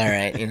was like, all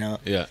right, you know.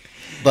 Yeah.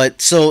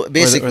 But so Or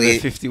basically, the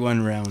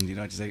 51 round, you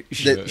know, just like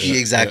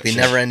exactly,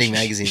 never-ending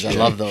magazines. I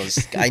love those.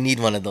 I need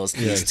one of those,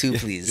 please, two,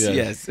 please. Yeah.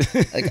 yes.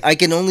 Like, I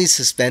can only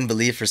suspend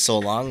belief for so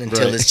long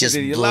until Right. it's just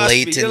You lost me,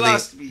 you blatantly.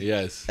 lost me.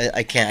 Yes.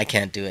 I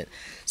can't do it.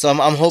 So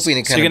I'm hoping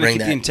to So kind you're of gonna bring keep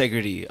the that.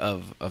 integrity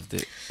of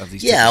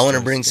these. Yeah, I want to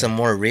stories, bring yeah. some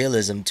more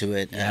realism to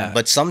it. Yeah.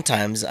 But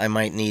sometimes I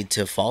might need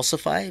to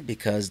falsify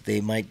because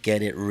they might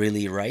get it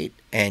really right,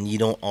 and you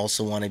don't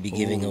also want to be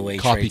giving away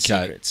trade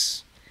copycat.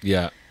 secrets.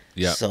 Yeah.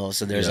 Yeah. So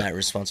there's Yeah. that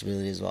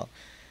responsibility as well.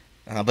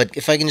 But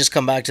if I can just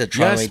come back to the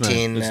Toronto Yes,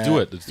 18, man. Let's do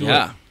it. Let's do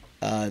Yeah.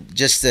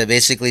 just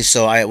basically,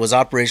 so I was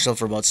operational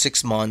for about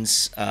 6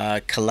 months,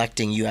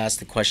 collecting. You asked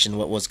the question,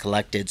 what was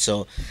collected?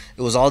 So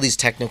it was all these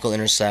technical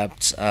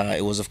intercepts.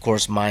 It was, of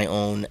course, my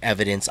own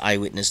evidence,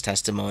 eyewitness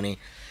testimony.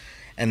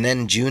 And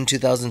then June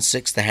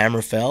 2006, the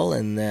hammer fell,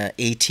 and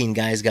 18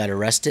 guys got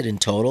arrested in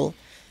total.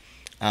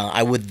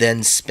 I would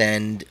then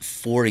spend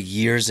 4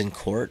 years in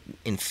court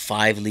in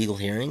 5 legal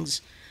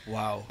hearings,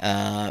 Wow.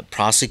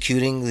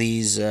 prosecuting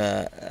these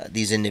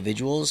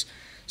individuals.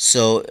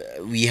 So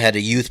we had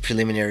a youth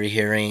preliminary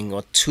hearing,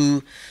 or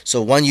two.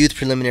 So one youth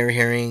preliminary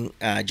hearing,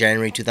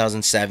 January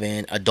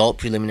 2007. Adult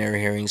preliminary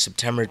hearing,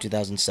 September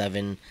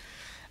 2007.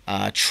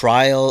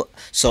 Trial.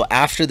 So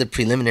after the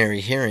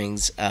preliminary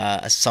hearings,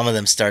 some of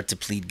them start to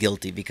plead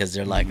guilty because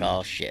they're like,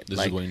 "Oh shit, This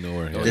like, is going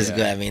nowhere. This is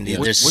good." I mean,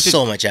 there's What's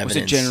so much evidence.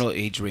 What's the general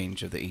age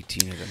range of the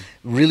 18 of them?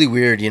 Really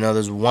weird. You know,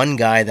 there's one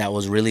guy that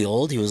was really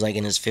old. He was like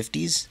in his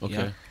 50s.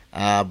 Okay.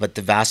 But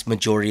the vast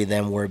majority of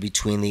them were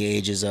between the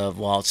ages of,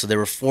 well, so there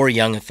were 4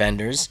 young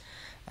offenders,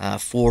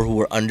 4 who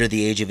were under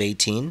the age of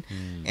 18,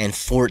 and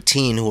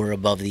 14 who were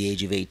above the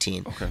age of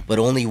 18. Okay. But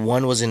only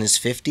one was in his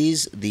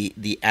 50s.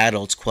 The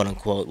adults, quote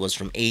unquote, was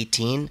from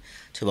 18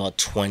 to about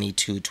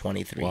 22,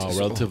 23. Wow, So-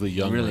 relatively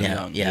young. really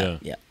man. yeah,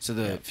 yeah. So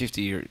the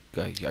 50-year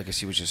guy, I guess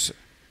he was just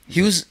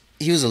He was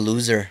a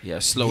loser.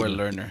 slower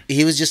learner.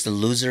 He was just a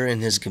loser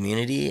in his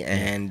community,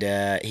 and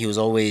he was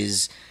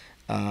always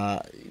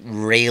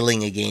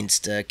railing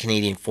against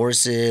Canadian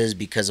forces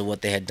because of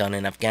what they had done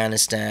in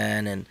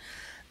Afghanistan,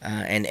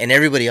 and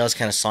everybody else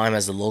kind of saw him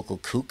as the local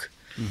kook.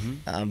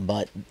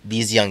 But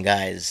these young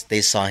guys,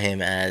 they saw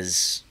him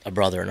as a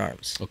brother in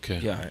arms. Okay.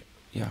 Yeah.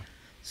 Yeah.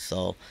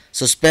 So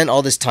spent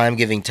all this time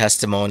giving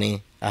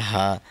testimony,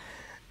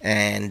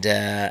 and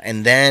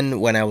then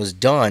when I was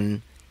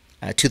done,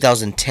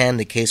 2010,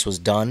 the case was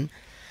done.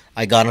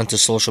 I got onto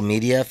social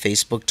media,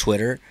 Facebook,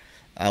 Twitter.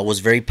 Was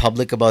very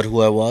public about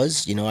who I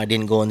was. You know, I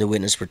didn't go into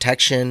witness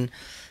protection.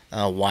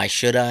 Why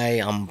should I?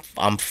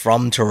 I'm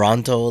from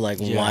Toronto. Like,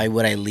 why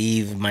would I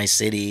leave my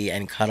city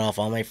and cut off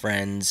all my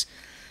friends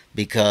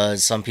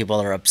because some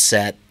people are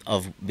upset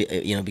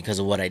because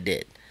of what I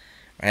did?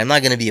 Right? I'm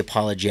not going to be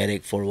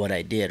apologetic for what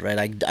I did. Right?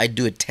 I'd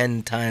do it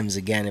 10 times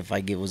again if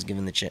I was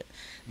given the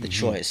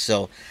choice.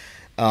 So,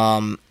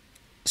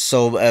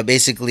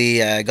 basically,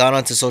 got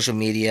onto social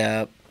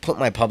media, put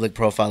my public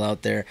profile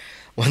out there.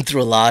 Went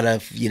through a lot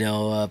of,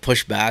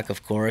 pushback,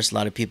 of course. A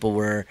lot of people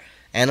were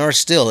and are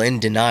still in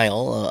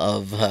denial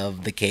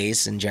of the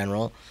case in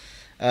general.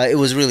 It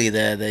was really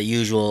the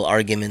usual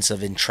arguments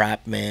of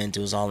entrapment. It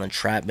was all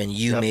entrapment.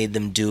 You made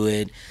them do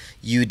it.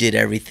 You did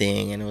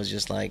everything. And it was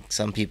just like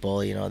some people,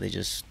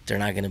 they're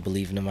not going to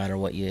believe no matter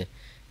what you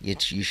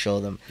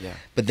show them. Yeah.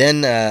 But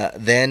then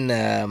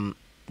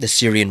the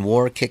Syrian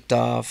war kicked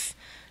off.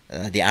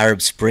 The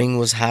Arab Spring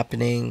was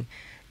happening.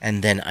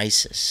 And then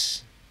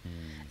ISIS.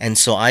 And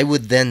so I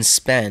would then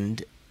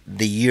spend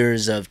the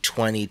years of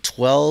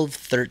 2012,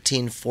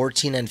 13,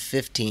 14, and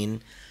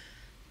 15,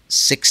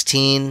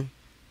 16,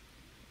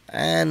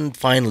 and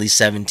finally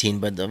 17.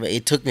 But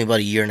it took me about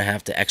a year and a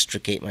half to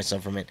extricate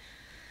myself from it.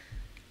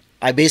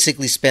 I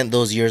basically spent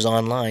those years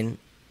online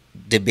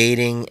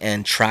debating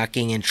and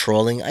tracking and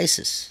trolling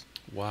ISIS.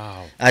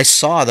 Wow. I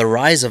saw the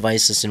rise of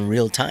ISIS in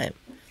real time.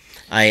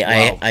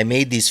 I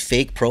made these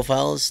fake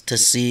profiles to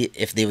see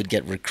if they would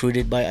get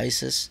recruited by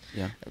ISIS.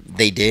 Yeah.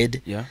 They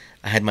did. Yeah.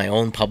 I had my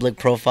own public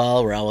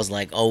profile where I was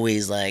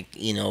always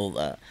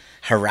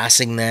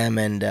harassing them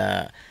and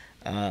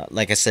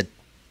like I said,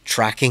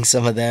 tracking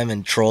some of them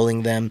and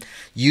trolling them,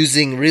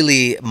 using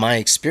really my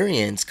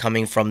experience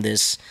coming from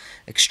this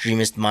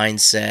extremist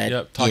mindset.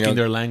 Yeah, talking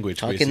their language.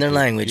 Talking their basically.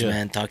 language, Yeah.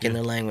 man. Talking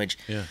their language.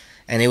 Yeah.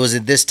 And it was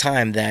at this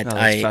time that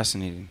That's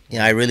fascinating.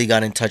 I really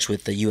got in touch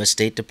with the U.S.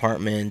 State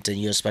Department and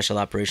U.S. Special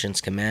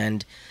Operations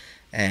Command,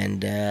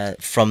 and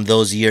from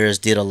those years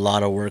did a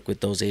lot of work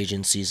with those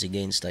agencies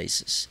against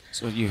ISIS.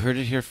 So you heard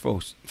it here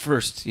first.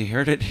 You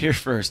heard it here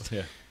first.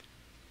 Yeah.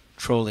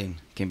 Trolling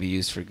can be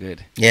used for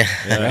good. Yeah.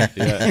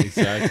 Yeah,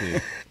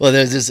 exactly. Well,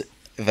 there's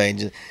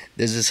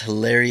this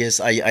hilarious.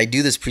 I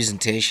do this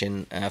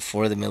presentation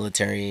for the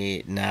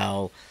military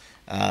now,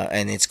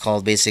 and it's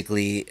called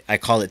basically, I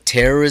call it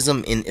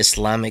terrorism in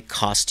Islamic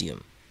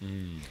costume.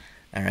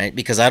 All right,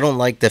 because I don't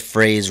like the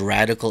phrase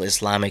radical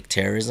Islamic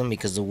terrorism,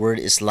 because the word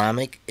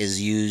Islamic is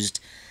used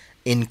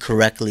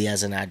incorrectly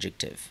as an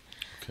adjective.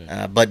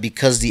 Okay. But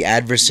because the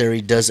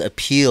adversary does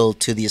appeal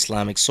to the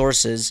Islamic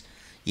sources,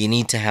 you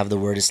need to have the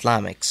word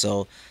Islamic.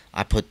 So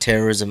I put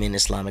terrorism in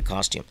Islamic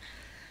costume.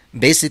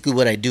 Basically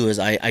what I do is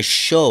I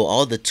show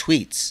all the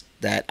tweets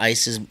that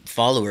ISIS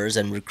followers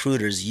and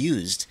recruiters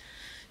used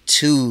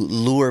to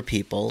lure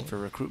people. For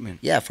recruitment.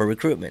 Yeah, for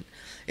recruitment.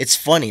 It's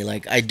funny.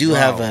 Like, I do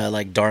have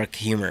like dark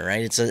humor,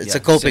 right? It's a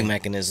coping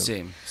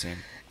mechanism. Same.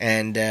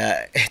 And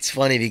it's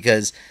funny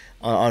because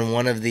on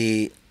one of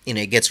the,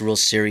 it gets real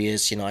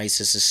serious.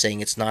 ISIS is saying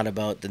it's not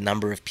about the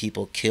number of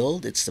people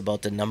killed, it's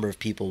about the number of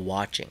people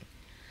watching.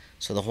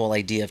 So the whole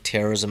idea of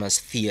terrorism as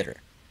theater.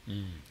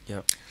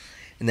 Yep.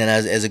 And then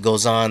as it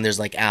goes on, there's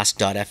like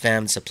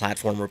Ask.fm. It's a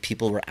platform where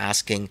people were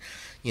asking,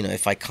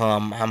 if I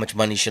come, how much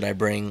money should I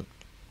bring?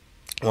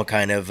 What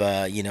kind of,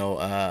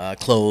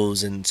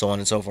 clothes and so on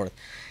and so forth.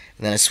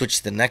 And then I switch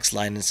to the next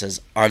line and it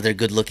says, are there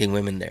good-looking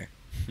women there?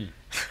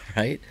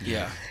 Right?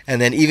 Yeah.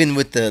 And then even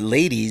with the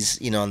ladies,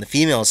 on the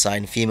female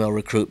side, female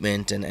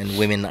recruitment and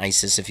women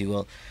ISIS, if you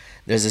will,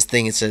 there's this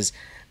thing, it says,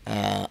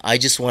 I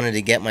just wanted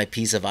to get my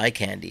piece of eye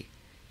candy.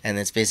 And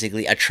it's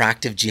basically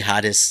attractive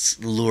jihadists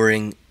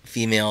luring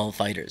female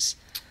fighters.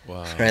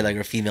 Wow. Right? Like,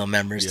 or female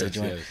members to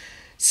join. Yes.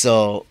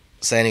 So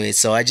anyway,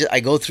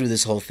 I go through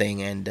this whole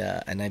thing, and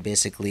I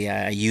basically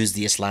I use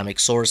the Islamic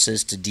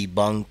sources to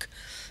debunk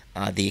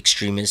the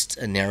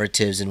extremist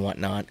narratives and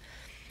whatnot,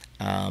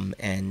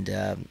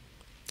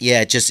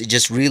 it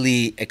just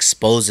really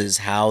exposes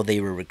how they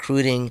were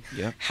recruiting,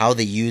 how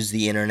they use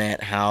the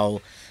internet,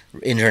 how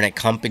internet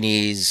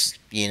companies,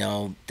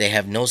 they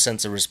have no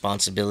sense of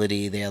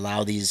responsibility. They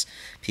allow these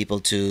people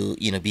to,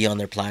 be on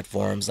their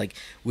platforms. Like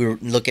we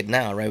look at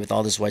now, right, with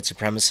all this white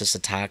supremacist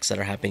attacks that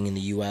are happening in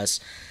the U.S.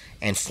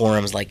 and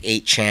forums like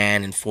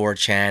 8chan and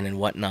 4chan and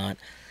whatnot.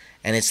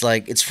 And it's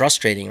like, it's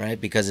frustrating, right?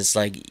 Because it's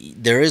like,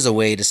 there is a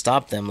way to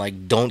stop them.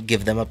 Like, don't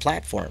give them a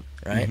platform,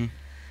 right? Mm-hmm.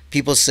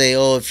 People say,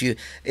 oh,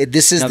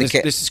 this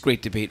is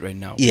great debate right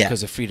now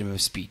because of freedom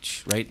of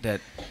speech, right?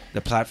 That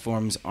the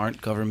platforms aren't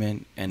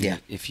government, and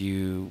if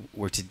you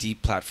were to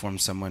deplatform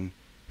someone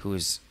who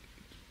is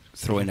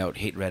throwing out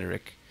hate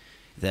rhetoric,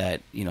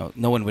 that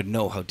no one would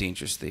know how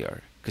dangerous they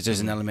are, because there's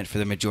an element for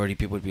the majority.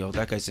 People would be, oh,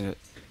 that guy's an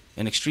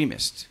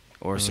extremist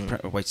or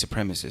or white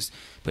supremacist.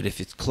 But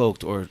if it's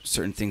cloaked or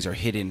certain things are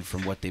hidden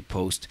from what they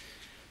post,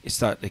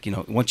 it's not like,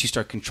 once you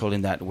start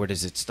controlling that, where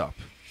does it stop?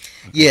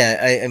 Okay.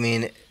 Yeah, I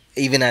mean,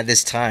 even at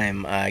this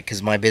time,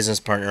 because my business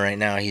partner right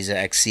now, he's an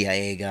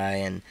ex-CIA guy,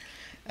 and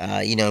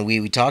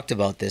we talked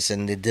about this,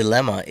 and the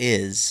dilemma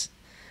is,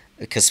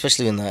 because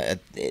especially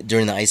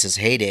during the ISIS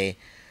heyday,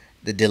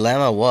 the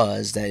dilemma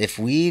was that if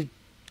we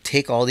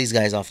take all these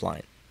guys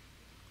offline,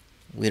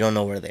 we don't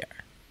know where they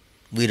are,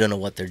 we don't know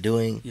what they're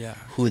doing,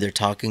 who they're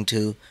talking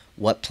to,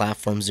 what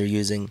platforms they're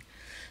using.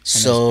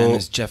 And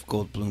as Jeff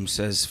Goldblum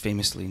says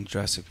famously in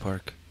Jurassic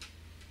Park,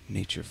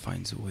 nature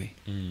finds a way.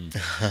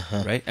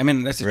 Right? I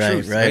mean, that's the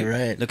truth.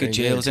 Right. Look at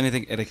jails.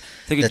 Anything.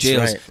 Think of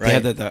jails. Right.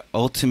 They have the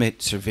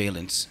ultimate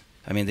surveillance.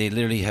 I mean, they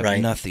literally have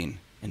nothing,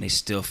 and they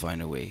still find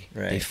a way.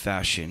 Right. They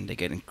fashion. They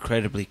get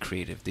incredibly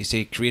creative. They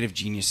say creative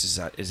genius is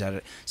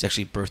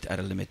actually birthed out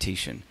of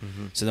limitation.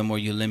 Mm-hmm. So the more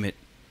you limit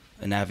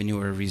an avenue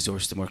or a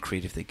resource, the more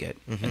creative they get,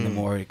 and the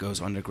more it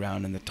goes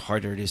underground, and the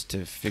harder it is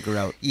to figure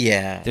out.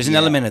 Yeah. There's an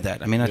element of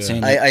that. I mean, not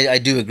saying. I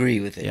do agree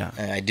with it. Yeah.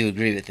 I do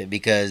agree with it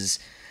because.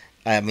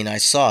 I mean, I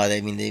saw it.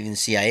 I mean, even the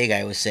CIA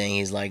guy was saying,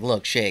 he's like,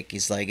 look, Shaikh,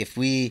 he's like, if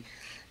we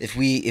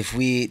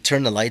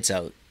turn the lights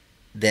out,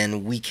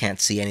 then we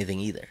can't see anything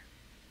either.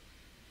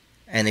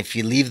 And if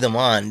you leave them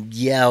on,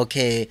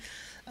 okay,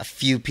 a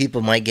few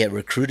people might get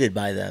recruited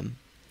by them,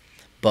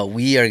 but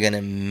we are going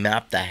to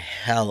map the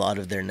hell out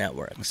of their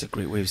network. That's a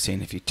great way of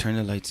saying if you turn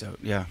the lights out,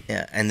 yeah.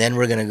 And then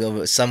we're going to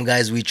go, some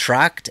guys we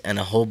tracked and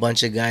a whole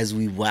bunch of guys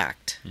we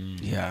whacked.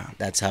 Yeah.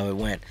 That's how it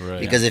went. Right.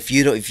 Because if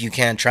you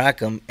can't track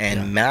them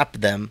and map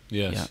them,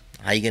 how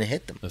are you going to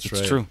hit them? That's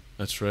it's right. True.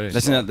 That's right.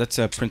 That's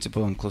a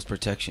principle in close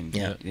protection.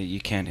 Yeah. You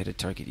can't hit a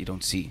target you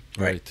don't see.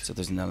 Right. So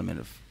there's an element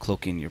of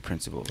cloaking your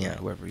principle,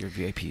 whoever your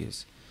VIP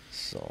is.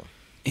 So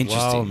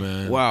interesting. Wow,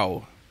 man.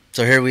 Wow.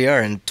 So here we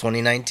are in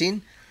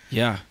 2019.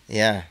 Yeah.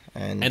 Yeah.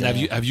 And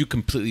have you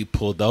completely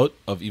pulled out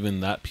of even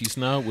that piece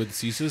now with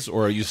CSIS,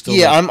 or are you still?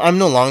 Yeah, I'm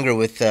no longer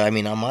with.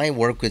 My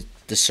work with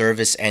the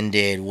service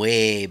ended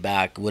way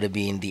back. Would have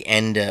been the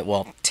end.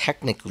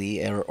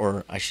 Technically,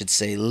 or I should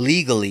say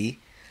legally,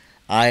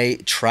 I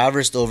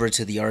traversed over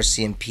to the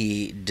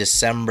RCMP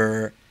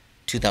December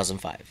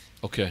 2005.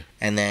 Okay.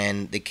 And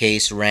then the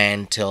case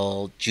ran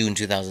till June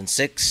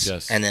 2006.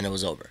 Yes. And then it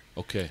was over.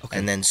 Okay.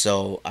 And then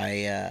so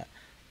I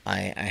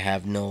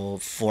have no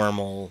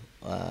formal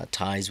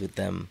ties with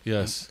them.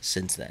 Yes.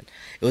 Since then.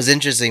 It was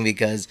interesting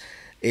because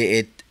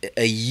it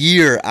a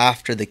year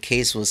after the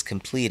case was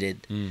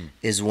completed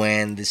is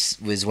when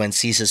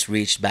CSIS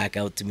reached back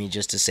out to me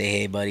just to say,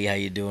 hey buddy, how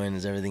you doing?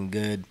 Is everything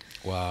good?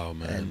 Wow,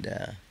 man.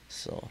 And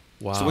so.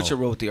 Wow. So what's your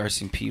role with the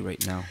RCMP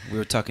right now? We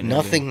were talking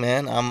Nothing,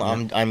 earlier.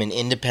 man. I'm an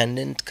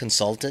independent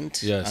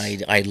consultant. Yes.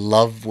 I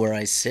love where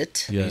I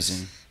sit. Yes.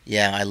 Amazing.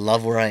 Yeah, I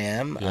love where I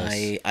am.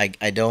 Yes.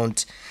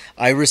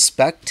 I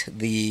respect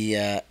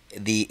the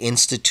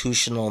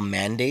institutional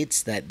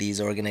mandates that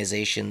these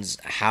organizations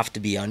have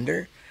to be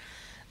under.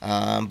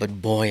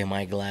 But boy, am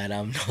I glad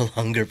I'm no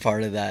longer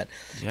part of that,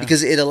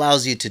 because it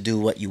allows you to do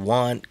what you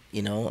want.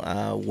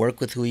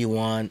 Work with who you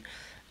want.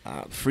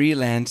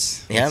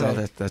 Freelance. Yeah, That's all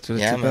man. that's what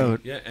Yeah, it's man.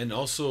 about. Yeah, and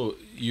also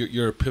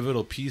you're a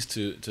pivotal piece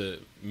to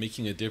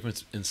making a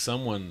difference in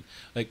someone.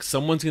 Like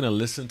someone's gonna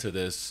listen to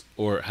this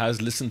or has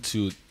listened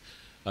to,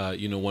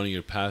 one of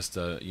your past,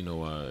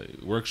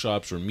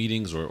 workshops or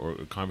meetings or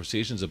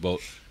conversations about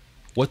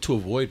what to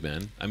avoid,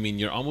 man. I mean,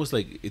 you're almost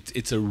like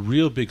it's a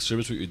real big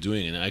service what you're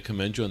doing, and I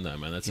commend you on that,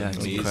 man. That's It's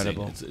amazing.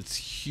 incredible. It's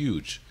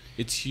huge.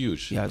 It's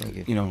huge. Yeah,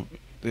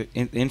 the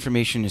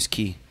information is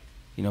key.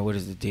 What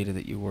is the data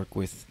that you work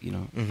with?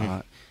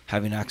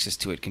 Having access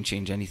to it can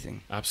change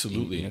anything.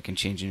 Absolutely. Can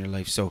change in your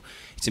life. So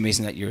it's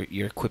amazing that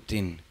you're equipped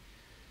in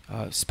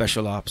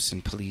special ops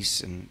and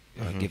police and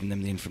giving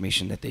them the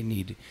information that they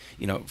need.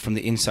 From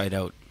the inside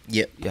out.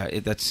 Yep. Yeah,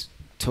 that's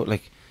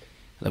like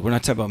we're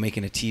not talking about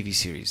making a TV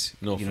series.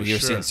 No, for you're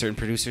sure. saying certain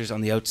producers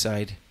on the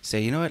outside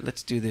say, you know what,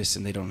 let's do this,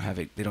 and they don't have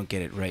it. They don't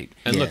get it right.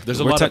 And look,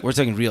 there's we're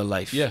talking real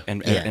life. Yeah.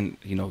 And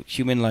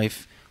human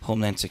life.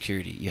 Homeland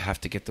security. You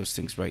have to get those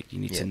things right. You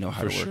need to know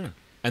how to work. Sure.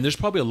 And there's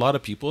probably a lot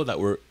of people that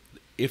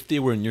if they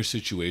were in your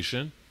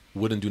situation,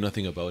 wouldn't do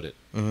nothing about it.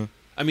 Mm-hmm.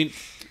 I mean,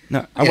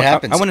 it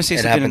happens. I want to say it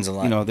something. Happens a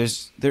lot.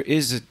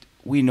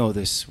 We know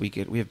this. We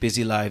have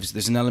busy lives.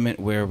 There's an element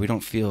where we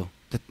don't feel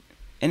that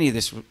any of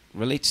this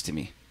relates to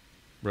me.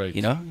 right.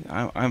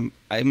 I'm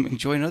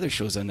enjoying other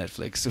shows on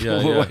Netflix.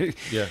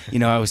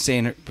 Yeah. I was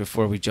saying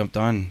before we jumped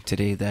on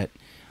today that.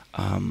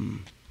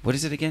 What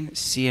is it again?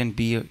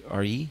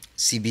 CNBRE?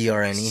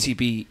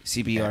 CBRNE.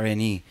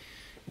 CBRNE,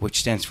 which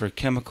stands for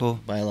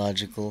chemical,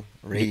 Biological,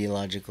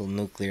 radiological,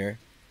 nuclear.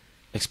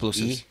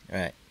 explosives.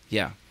 Right.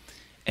 Yeah.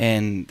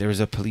 And there was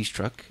a police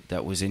truck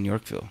that was in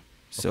Yorkville.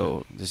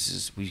 So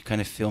we kind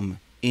of film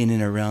in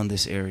and around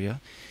this area.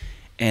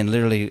 And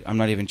literally, I'm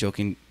not even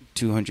joking,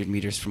 200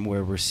 meters from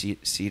where we're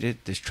seated,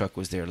 this truck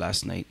was there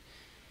last night.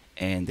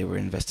 And they were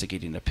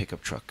investigating a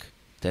pickup truck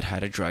that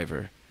had a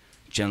driver.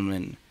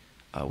 Gentleman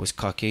was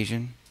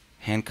Caucasian,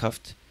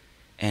 handcuffed,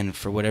 and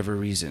for whatever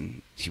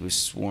reason he was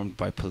swarmed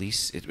by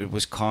police. It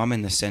was calm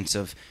in the sense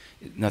of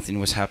nothing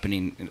was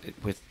happening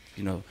with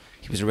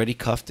he was already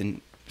cuffed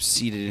and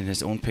seated in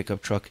his own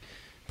pickup truck,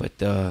 but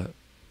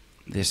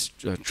this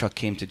truck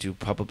came to do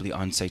probably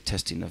on-site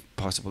testing of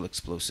possible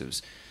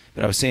explosives.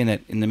 But I was saying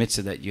that in the midst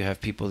of that, you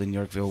have people in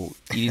Yorkville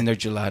eating their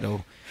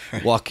gelato,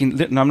 walking.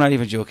 No, I'm not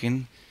even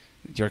joking.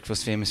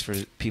 Yorkville's famous for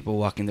people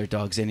walking their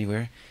dogs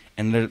anywhere.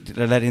 And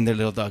they're letting their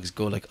little dogs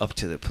go up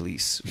to the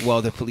police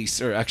while the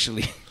police are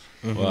actually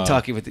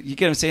talking with it. You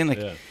get what I'm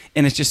saying?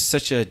 And it's just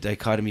such a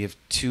dichotomy of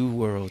two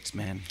worlds,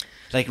 man.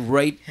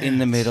 In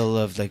the middle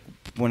of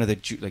one of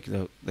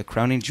the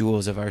crowning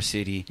jewels of our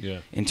city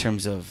in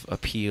terms of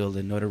appeal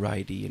and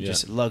notoriety and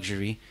just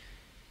luxury.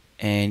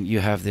 And you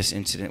have this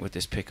incident with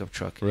this pickup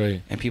truck,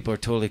 right? And people are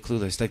totally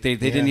clueless. They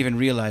didn't even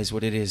realize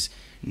what it is.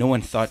 No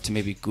one thought to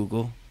maybe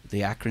Google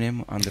the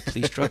acronym on the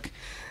police truck.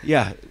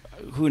 Yeah,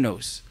 who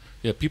knows?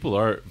 Yeah, people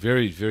are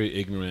very, very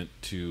ignorant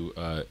to.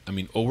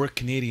 We're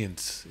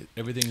Canadians.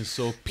 Everything is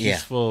so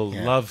peaceful.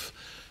 Yeah. Love,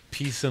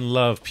 peace and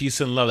love,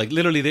 peace and love.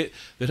 Literally,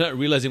 they're not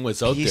realizing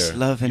what's out peace, there.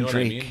 love, and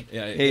Drake. I mean?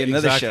 Yeah, hey,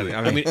 another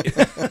exactly.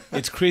 show.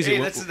 It's crazy.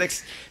 Hey,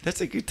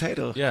 that's a good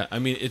title. Yeah,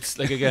 it's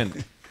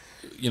again,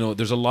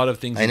 there's a lot of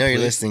things. I know you're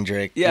listening,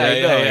 Drake.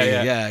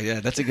 Yeah.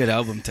 That's a good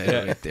album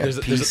title right there.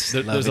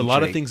 There's a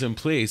lot of things in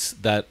place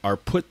that are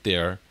put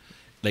there,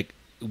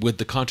 with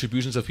the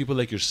contributions of people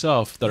like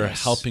yourself that are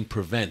helping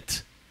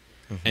prevent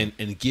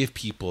and give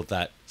people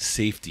that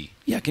safety.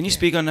 Yeah, can you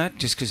speak on that?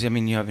 Just because,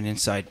 you have an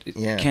insight.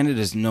 Yeah.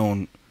 Canada's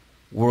known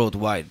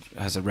worldwide,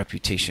 has a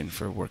reputation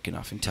for working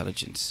off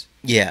intelligence.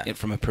 Yeah.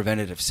 From a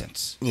preventative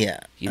sense.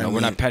 Yeah.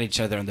 We're not patting each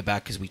other on the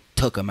back because we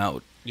took them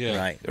out. Yeah.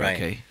 Right.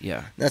 Okay,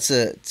 yeah. It's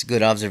a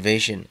good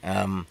observation.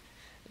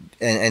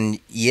 There's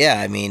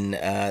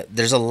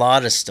a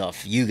lot of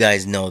stuff. You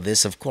guys know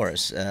this, of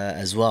course,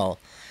 as well.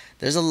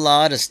 There's a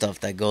lot of stuff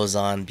that goes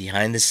on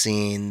behind the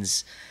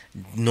scenes,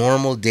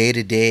 normal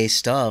day-to-day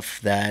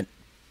stuff that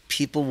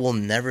people will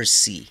never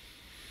see.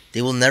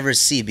 They will never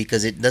see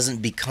because it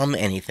doesn't become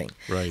anything.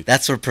 Right.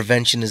 That's what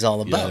prevention is all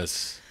about.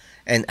 Yes.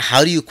 And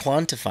how do you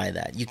quantify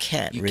that? You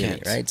can't, You really,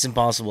 can't. right? It's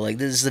impossible.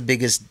 This is the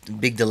big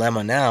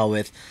dilemma now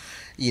with,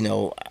 you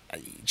know,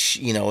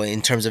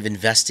 in terms of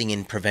investing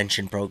in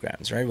prevention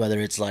programs, right? Whether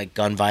it's like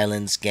gun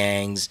violence,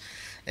 gangs,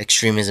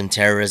 extremism,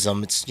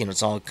 terrorism,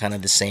 it's all kind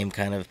of the same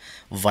kind of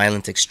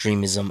violent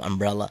extremism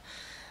umbrella.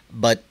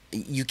 But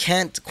you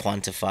can't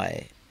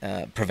quantify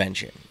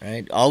prevention,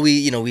 right?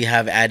 We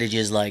have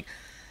adages like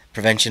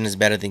prevention is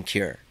better than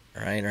cure,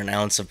 right? Or an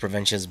ounce of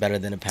prevention is better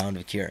than a pound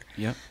of cure.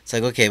 Yeah. It's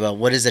like, okay, well,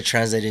 what does that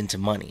translate into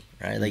money,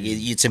 right? Like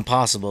it's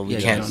impossible. We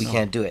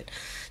can't do it.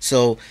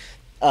 So,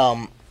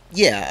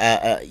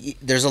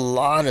 there's a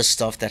lot of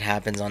stuff that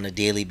happens on a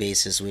daily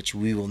basis which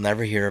we will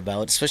never hear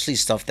about, especially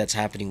stuff that's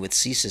happening with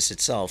CSIS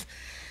itself,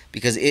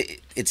 because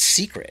it's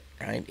secret,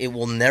 right? It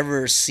will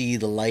never see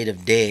the light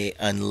of day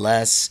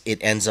unless it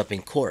ends up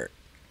in court.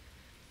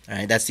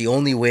 Right? That's the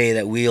only way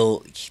that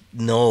we'll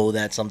know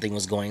that something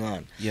was going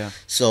on. Yeah.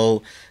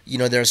 So,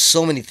 there are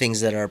so many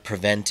things that are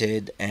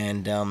prevented.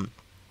 And,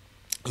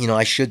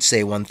 I should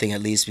say one thing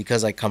at least,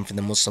 because I come from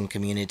the Muslim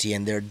community,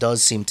 and there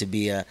does seem to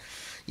be a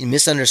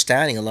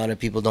misunderstanding. A lot of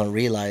people don't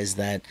realize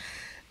that,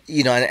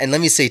 and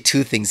let me say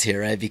two things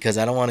here, right? Because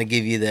I don't want to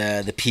give you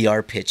the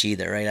PR pitch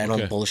either, right? I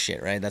don't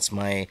bullshit, right? That's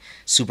my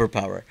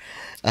superpower.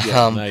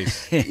 Yeah,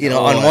 nice.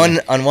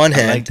 On one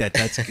hand, I like that.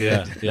 That's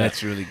good.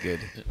 That's really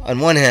good. On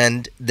one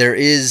hand, there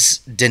is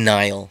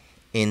denial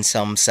in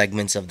some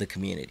segments of the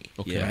community.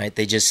 Okay. Right?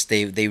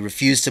 They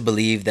refuse to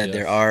believe that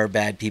there are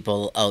bad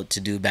people out to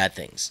do bad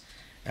things,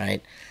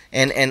 right?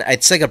 And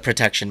it's like a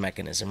protection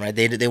mechanism, right?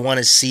 They want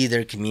to see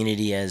their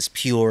community as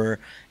pure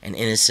and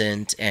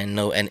innocent and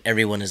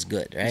everyone is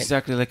good, right?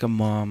 Exactly like a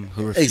mom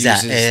who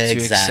refuses to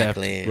accept.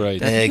 Right.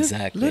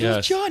 Exactly.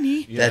 Little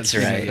Johnny. That's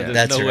right. Yeah.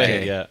 That's No right.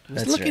 way. Yeah.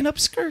 He's looking up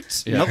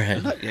skirts. Yeah. Nope.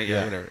 Right.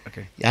 Yeah, whatever.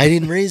 Okay. I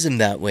didn't raise him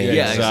that way.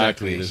 Yeah,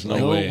 exactly. There's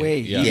no way.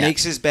 Yeah. He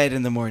makes his bed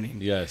in the morning.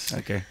 Yes.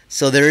 Okay.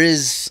 So there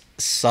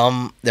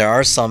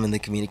are some in the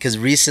community, because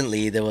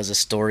recently there was a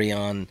story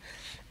on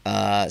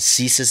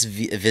CSIS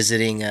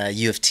visiting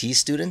U of T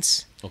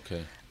students.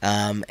 Okay.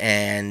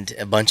 And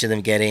a bunch of them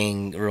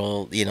getting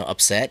real,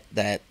 upset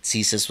that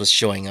CSIS was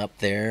showing up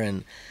there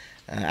and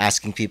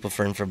asking people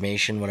for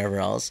information, whatever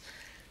else.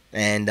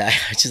 And I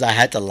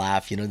had to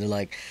laugh. They're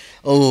like,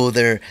 oh,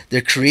 they're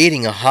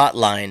creating a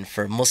hotline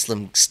for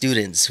Muslim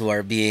students who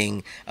are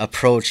being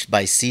approached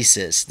by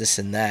CSIS, this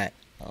and that.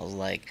 I was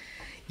like,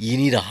 you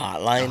need a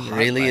hotline?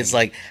 Really? It's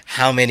like,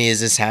 how many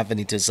is this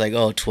happening to? It's like,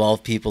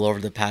 12 people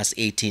over the past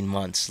 18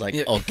 months. Like,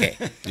 okay.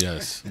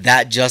 Yes.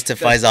 That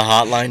justifies a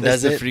hotline,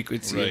 does the it?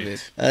 frequency of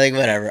it. I think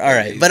whatever. All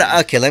right. But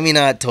okay, let me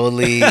not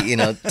totally,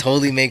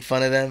 totally make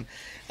fun of them.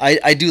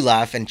 I do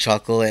laugh and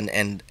chuckle,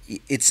 and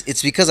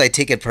it's because I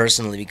take it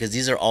personally, because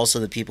these are also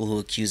the people who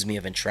accuse me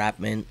of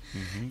entrapment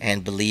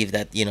and believe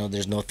that,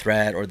 there's no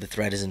threat or the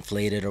threat is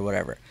inflated or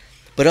whatever.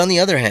 But on the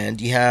other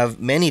hand, you have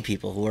many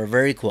people who are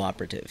very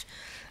cooperative.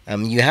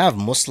 You have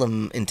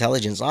Muslim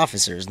intelligence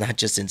officers, not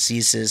just in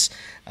CSIS,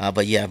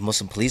 but you have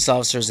Muslim police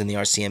officers in the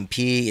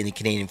RCMP, in the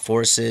Canadian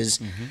Forces,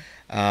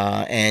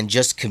 and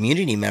just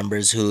community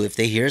members who, if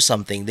they hear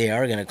something, they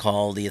are going to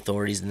call the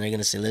authorities and they're going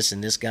to say,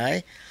 listen, this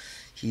guy,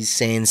 he's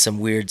saying some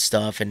weird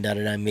stuff and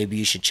da-da-da, maybe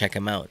you should check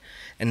him out.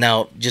 And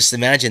now, just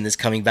imagine this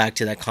coming back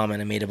to that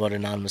comment I made about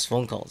anonymous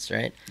phone calls,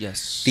 right?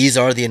 Yes. These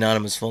are the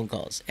anonymous phone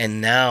calls.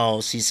 And now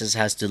CSIS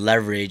has to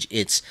leverage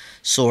its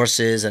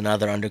sources and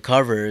other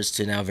undercovers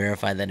to now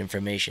verify that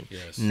information.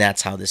 Yes. And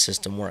that's how the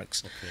system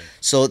works. Okay.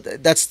 So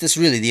that's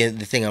really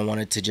the thing I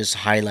wanted to just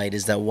highlight,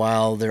 is that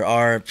while there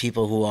are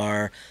people who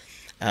are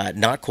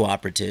not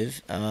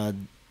cooperative,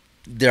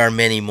 there are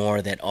many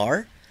more that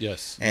are.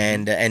 Yes.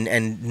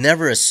 And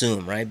never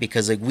assume, right?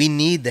 Because we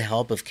need the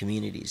help of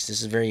communities.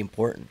 This is very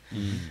important.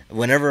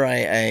 Whenever I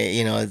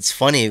it's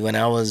funny, when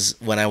I was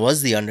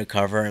the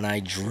undercover and I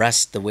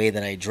dressed the way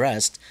that I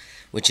dressed,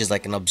 which is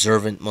like an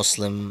observant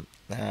Muslim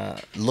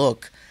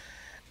look,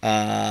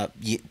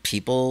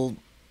 people,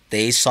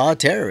 they saw a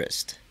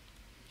terrorist.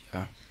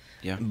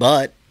 Yeah.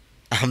 But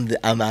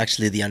I'm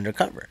actually the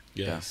undercover.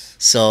 Yes.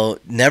 So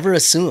never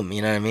assume,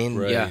 you know what I mean?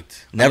 Right. Yeah.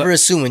 Never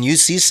assume when you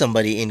see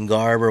somebody in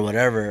garb or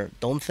whatever,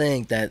 don't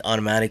think that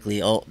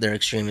automatically, they're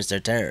extremists, they're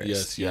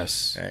terrorists.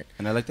 Yes. Right.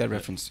 And I like that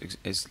reference,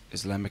 is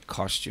Islamic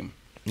costume.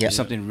 Yeah. There's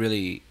something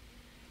really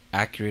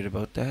accurate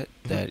about that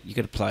you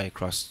could apply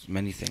across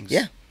many things.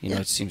 Yeah.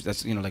 It seems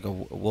that's, like a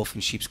wolf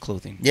in sheep's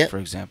clothing, Yeah. for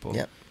example.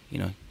 Yeah.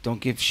 Don't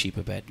give sheep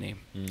a bad name.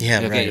 Yeah,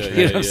 Okay, right. you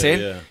know what I'm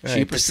saying? Yeah. Right.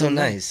 Sheep They're are so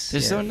nice. They're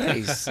so Yeah.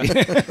 nice. Wow,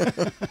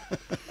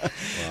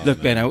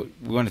 Look, Ben,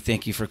 we want to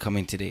thank you for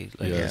coming today.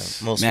 Yes.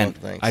 Yeah, most man,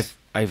 welcome, thanks.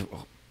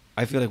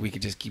 I feel like we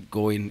could just keep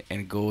going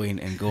and going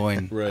and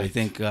going. Right. I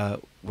think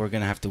we're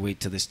gonna have to wait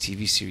till this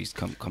TV series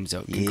comes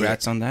out. Yeah.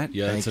 Congrats on that.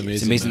 Yeah, it's Thank you.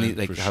 amazing. It's amazing man,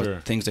 like for how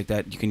sure. things like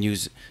that, you can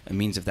use a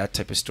means of that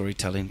type of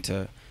storytelling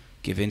to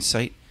give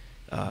insight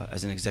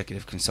as an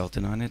executive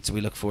consultant on it. So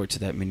we look forward to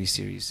that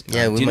miniseries.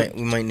 Yeah, do we you know-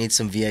 might need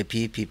some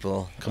VIP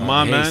people. Come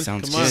on, Hey, man.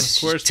 sounds Come on. good.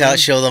 Of course. man.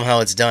 Show them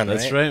how it's done,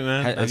 That's right? right,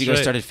 man. Have That's you guys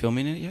right. started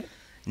filming it yet?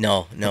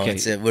 No. Okay.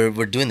 It's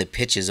we're doing the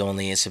pitches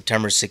only. It's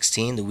September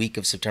 16, the week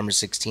of September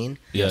 16.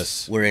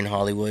 Yes. We're in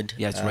Hollywood.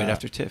 Yeah, it's right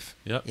after TIFF.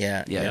 Yep.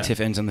 Yeah. Yeah, TIFF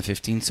ends on the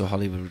 15th, so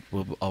Hollywood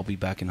will all be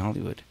back in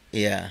Hollywood.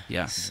 Yeah.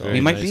 Yeah, So Very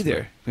we might nice, be bro.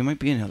 there. We might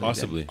be in Hollywood.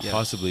 Possibly. Yeah.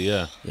 Possibly.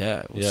 Yeah.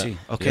 Yeah, we'll Yeah. see. we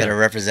Okay. gotta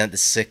represent the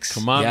 6.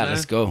 Come on. Yeah, man.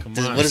 let's go. Come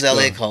What on. is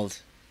LA called?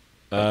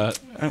 La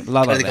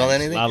La Are they called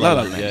Land. anything? La La La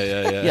La Land.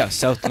 Land. Yeah. Yeah,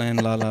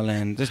 Southland, La La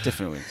Land. There's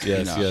different ones.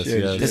 Yes,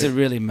 yes. Does it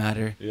really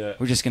matter? Yeah.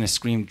 We're just gonna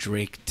scream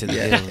Drake to the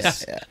Yeah,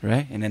 hills, yeah.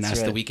 right? And then That's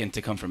ask the right. weekend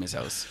to come from his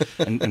house.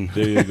 And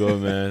There you go,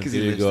 man. 'Cause There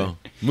he you lives go.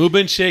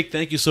 Mubin, Shaikh,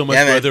 thank you so much,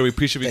 Yeah, man. brother. We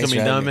appreciate you Thanks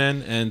coming for down, having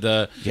man.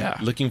 And Yeah.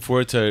 looking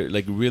forward to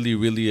like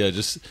really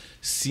just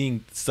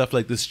seeing stuff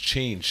like this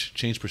change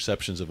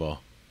perceptions of all.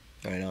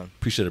 Right on.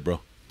 Appreciate it, bro.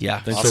 yeah,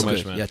 Thanks awesome. so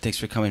much, man. Yeah, thanks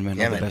for coming, man.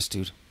 Yeah, All the man. best,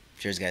 dude.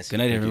 Cheers, guys. Good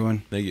night,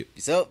 everyone. Thank you.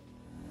 Peace out.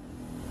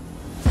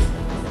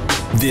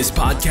 This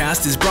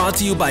podcast is brought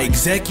to you by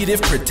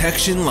Executive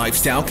Protection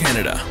Lifestyle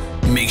Canada.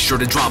 Make sure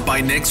to drop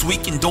by next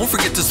week and don't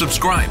forget to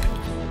subscribe.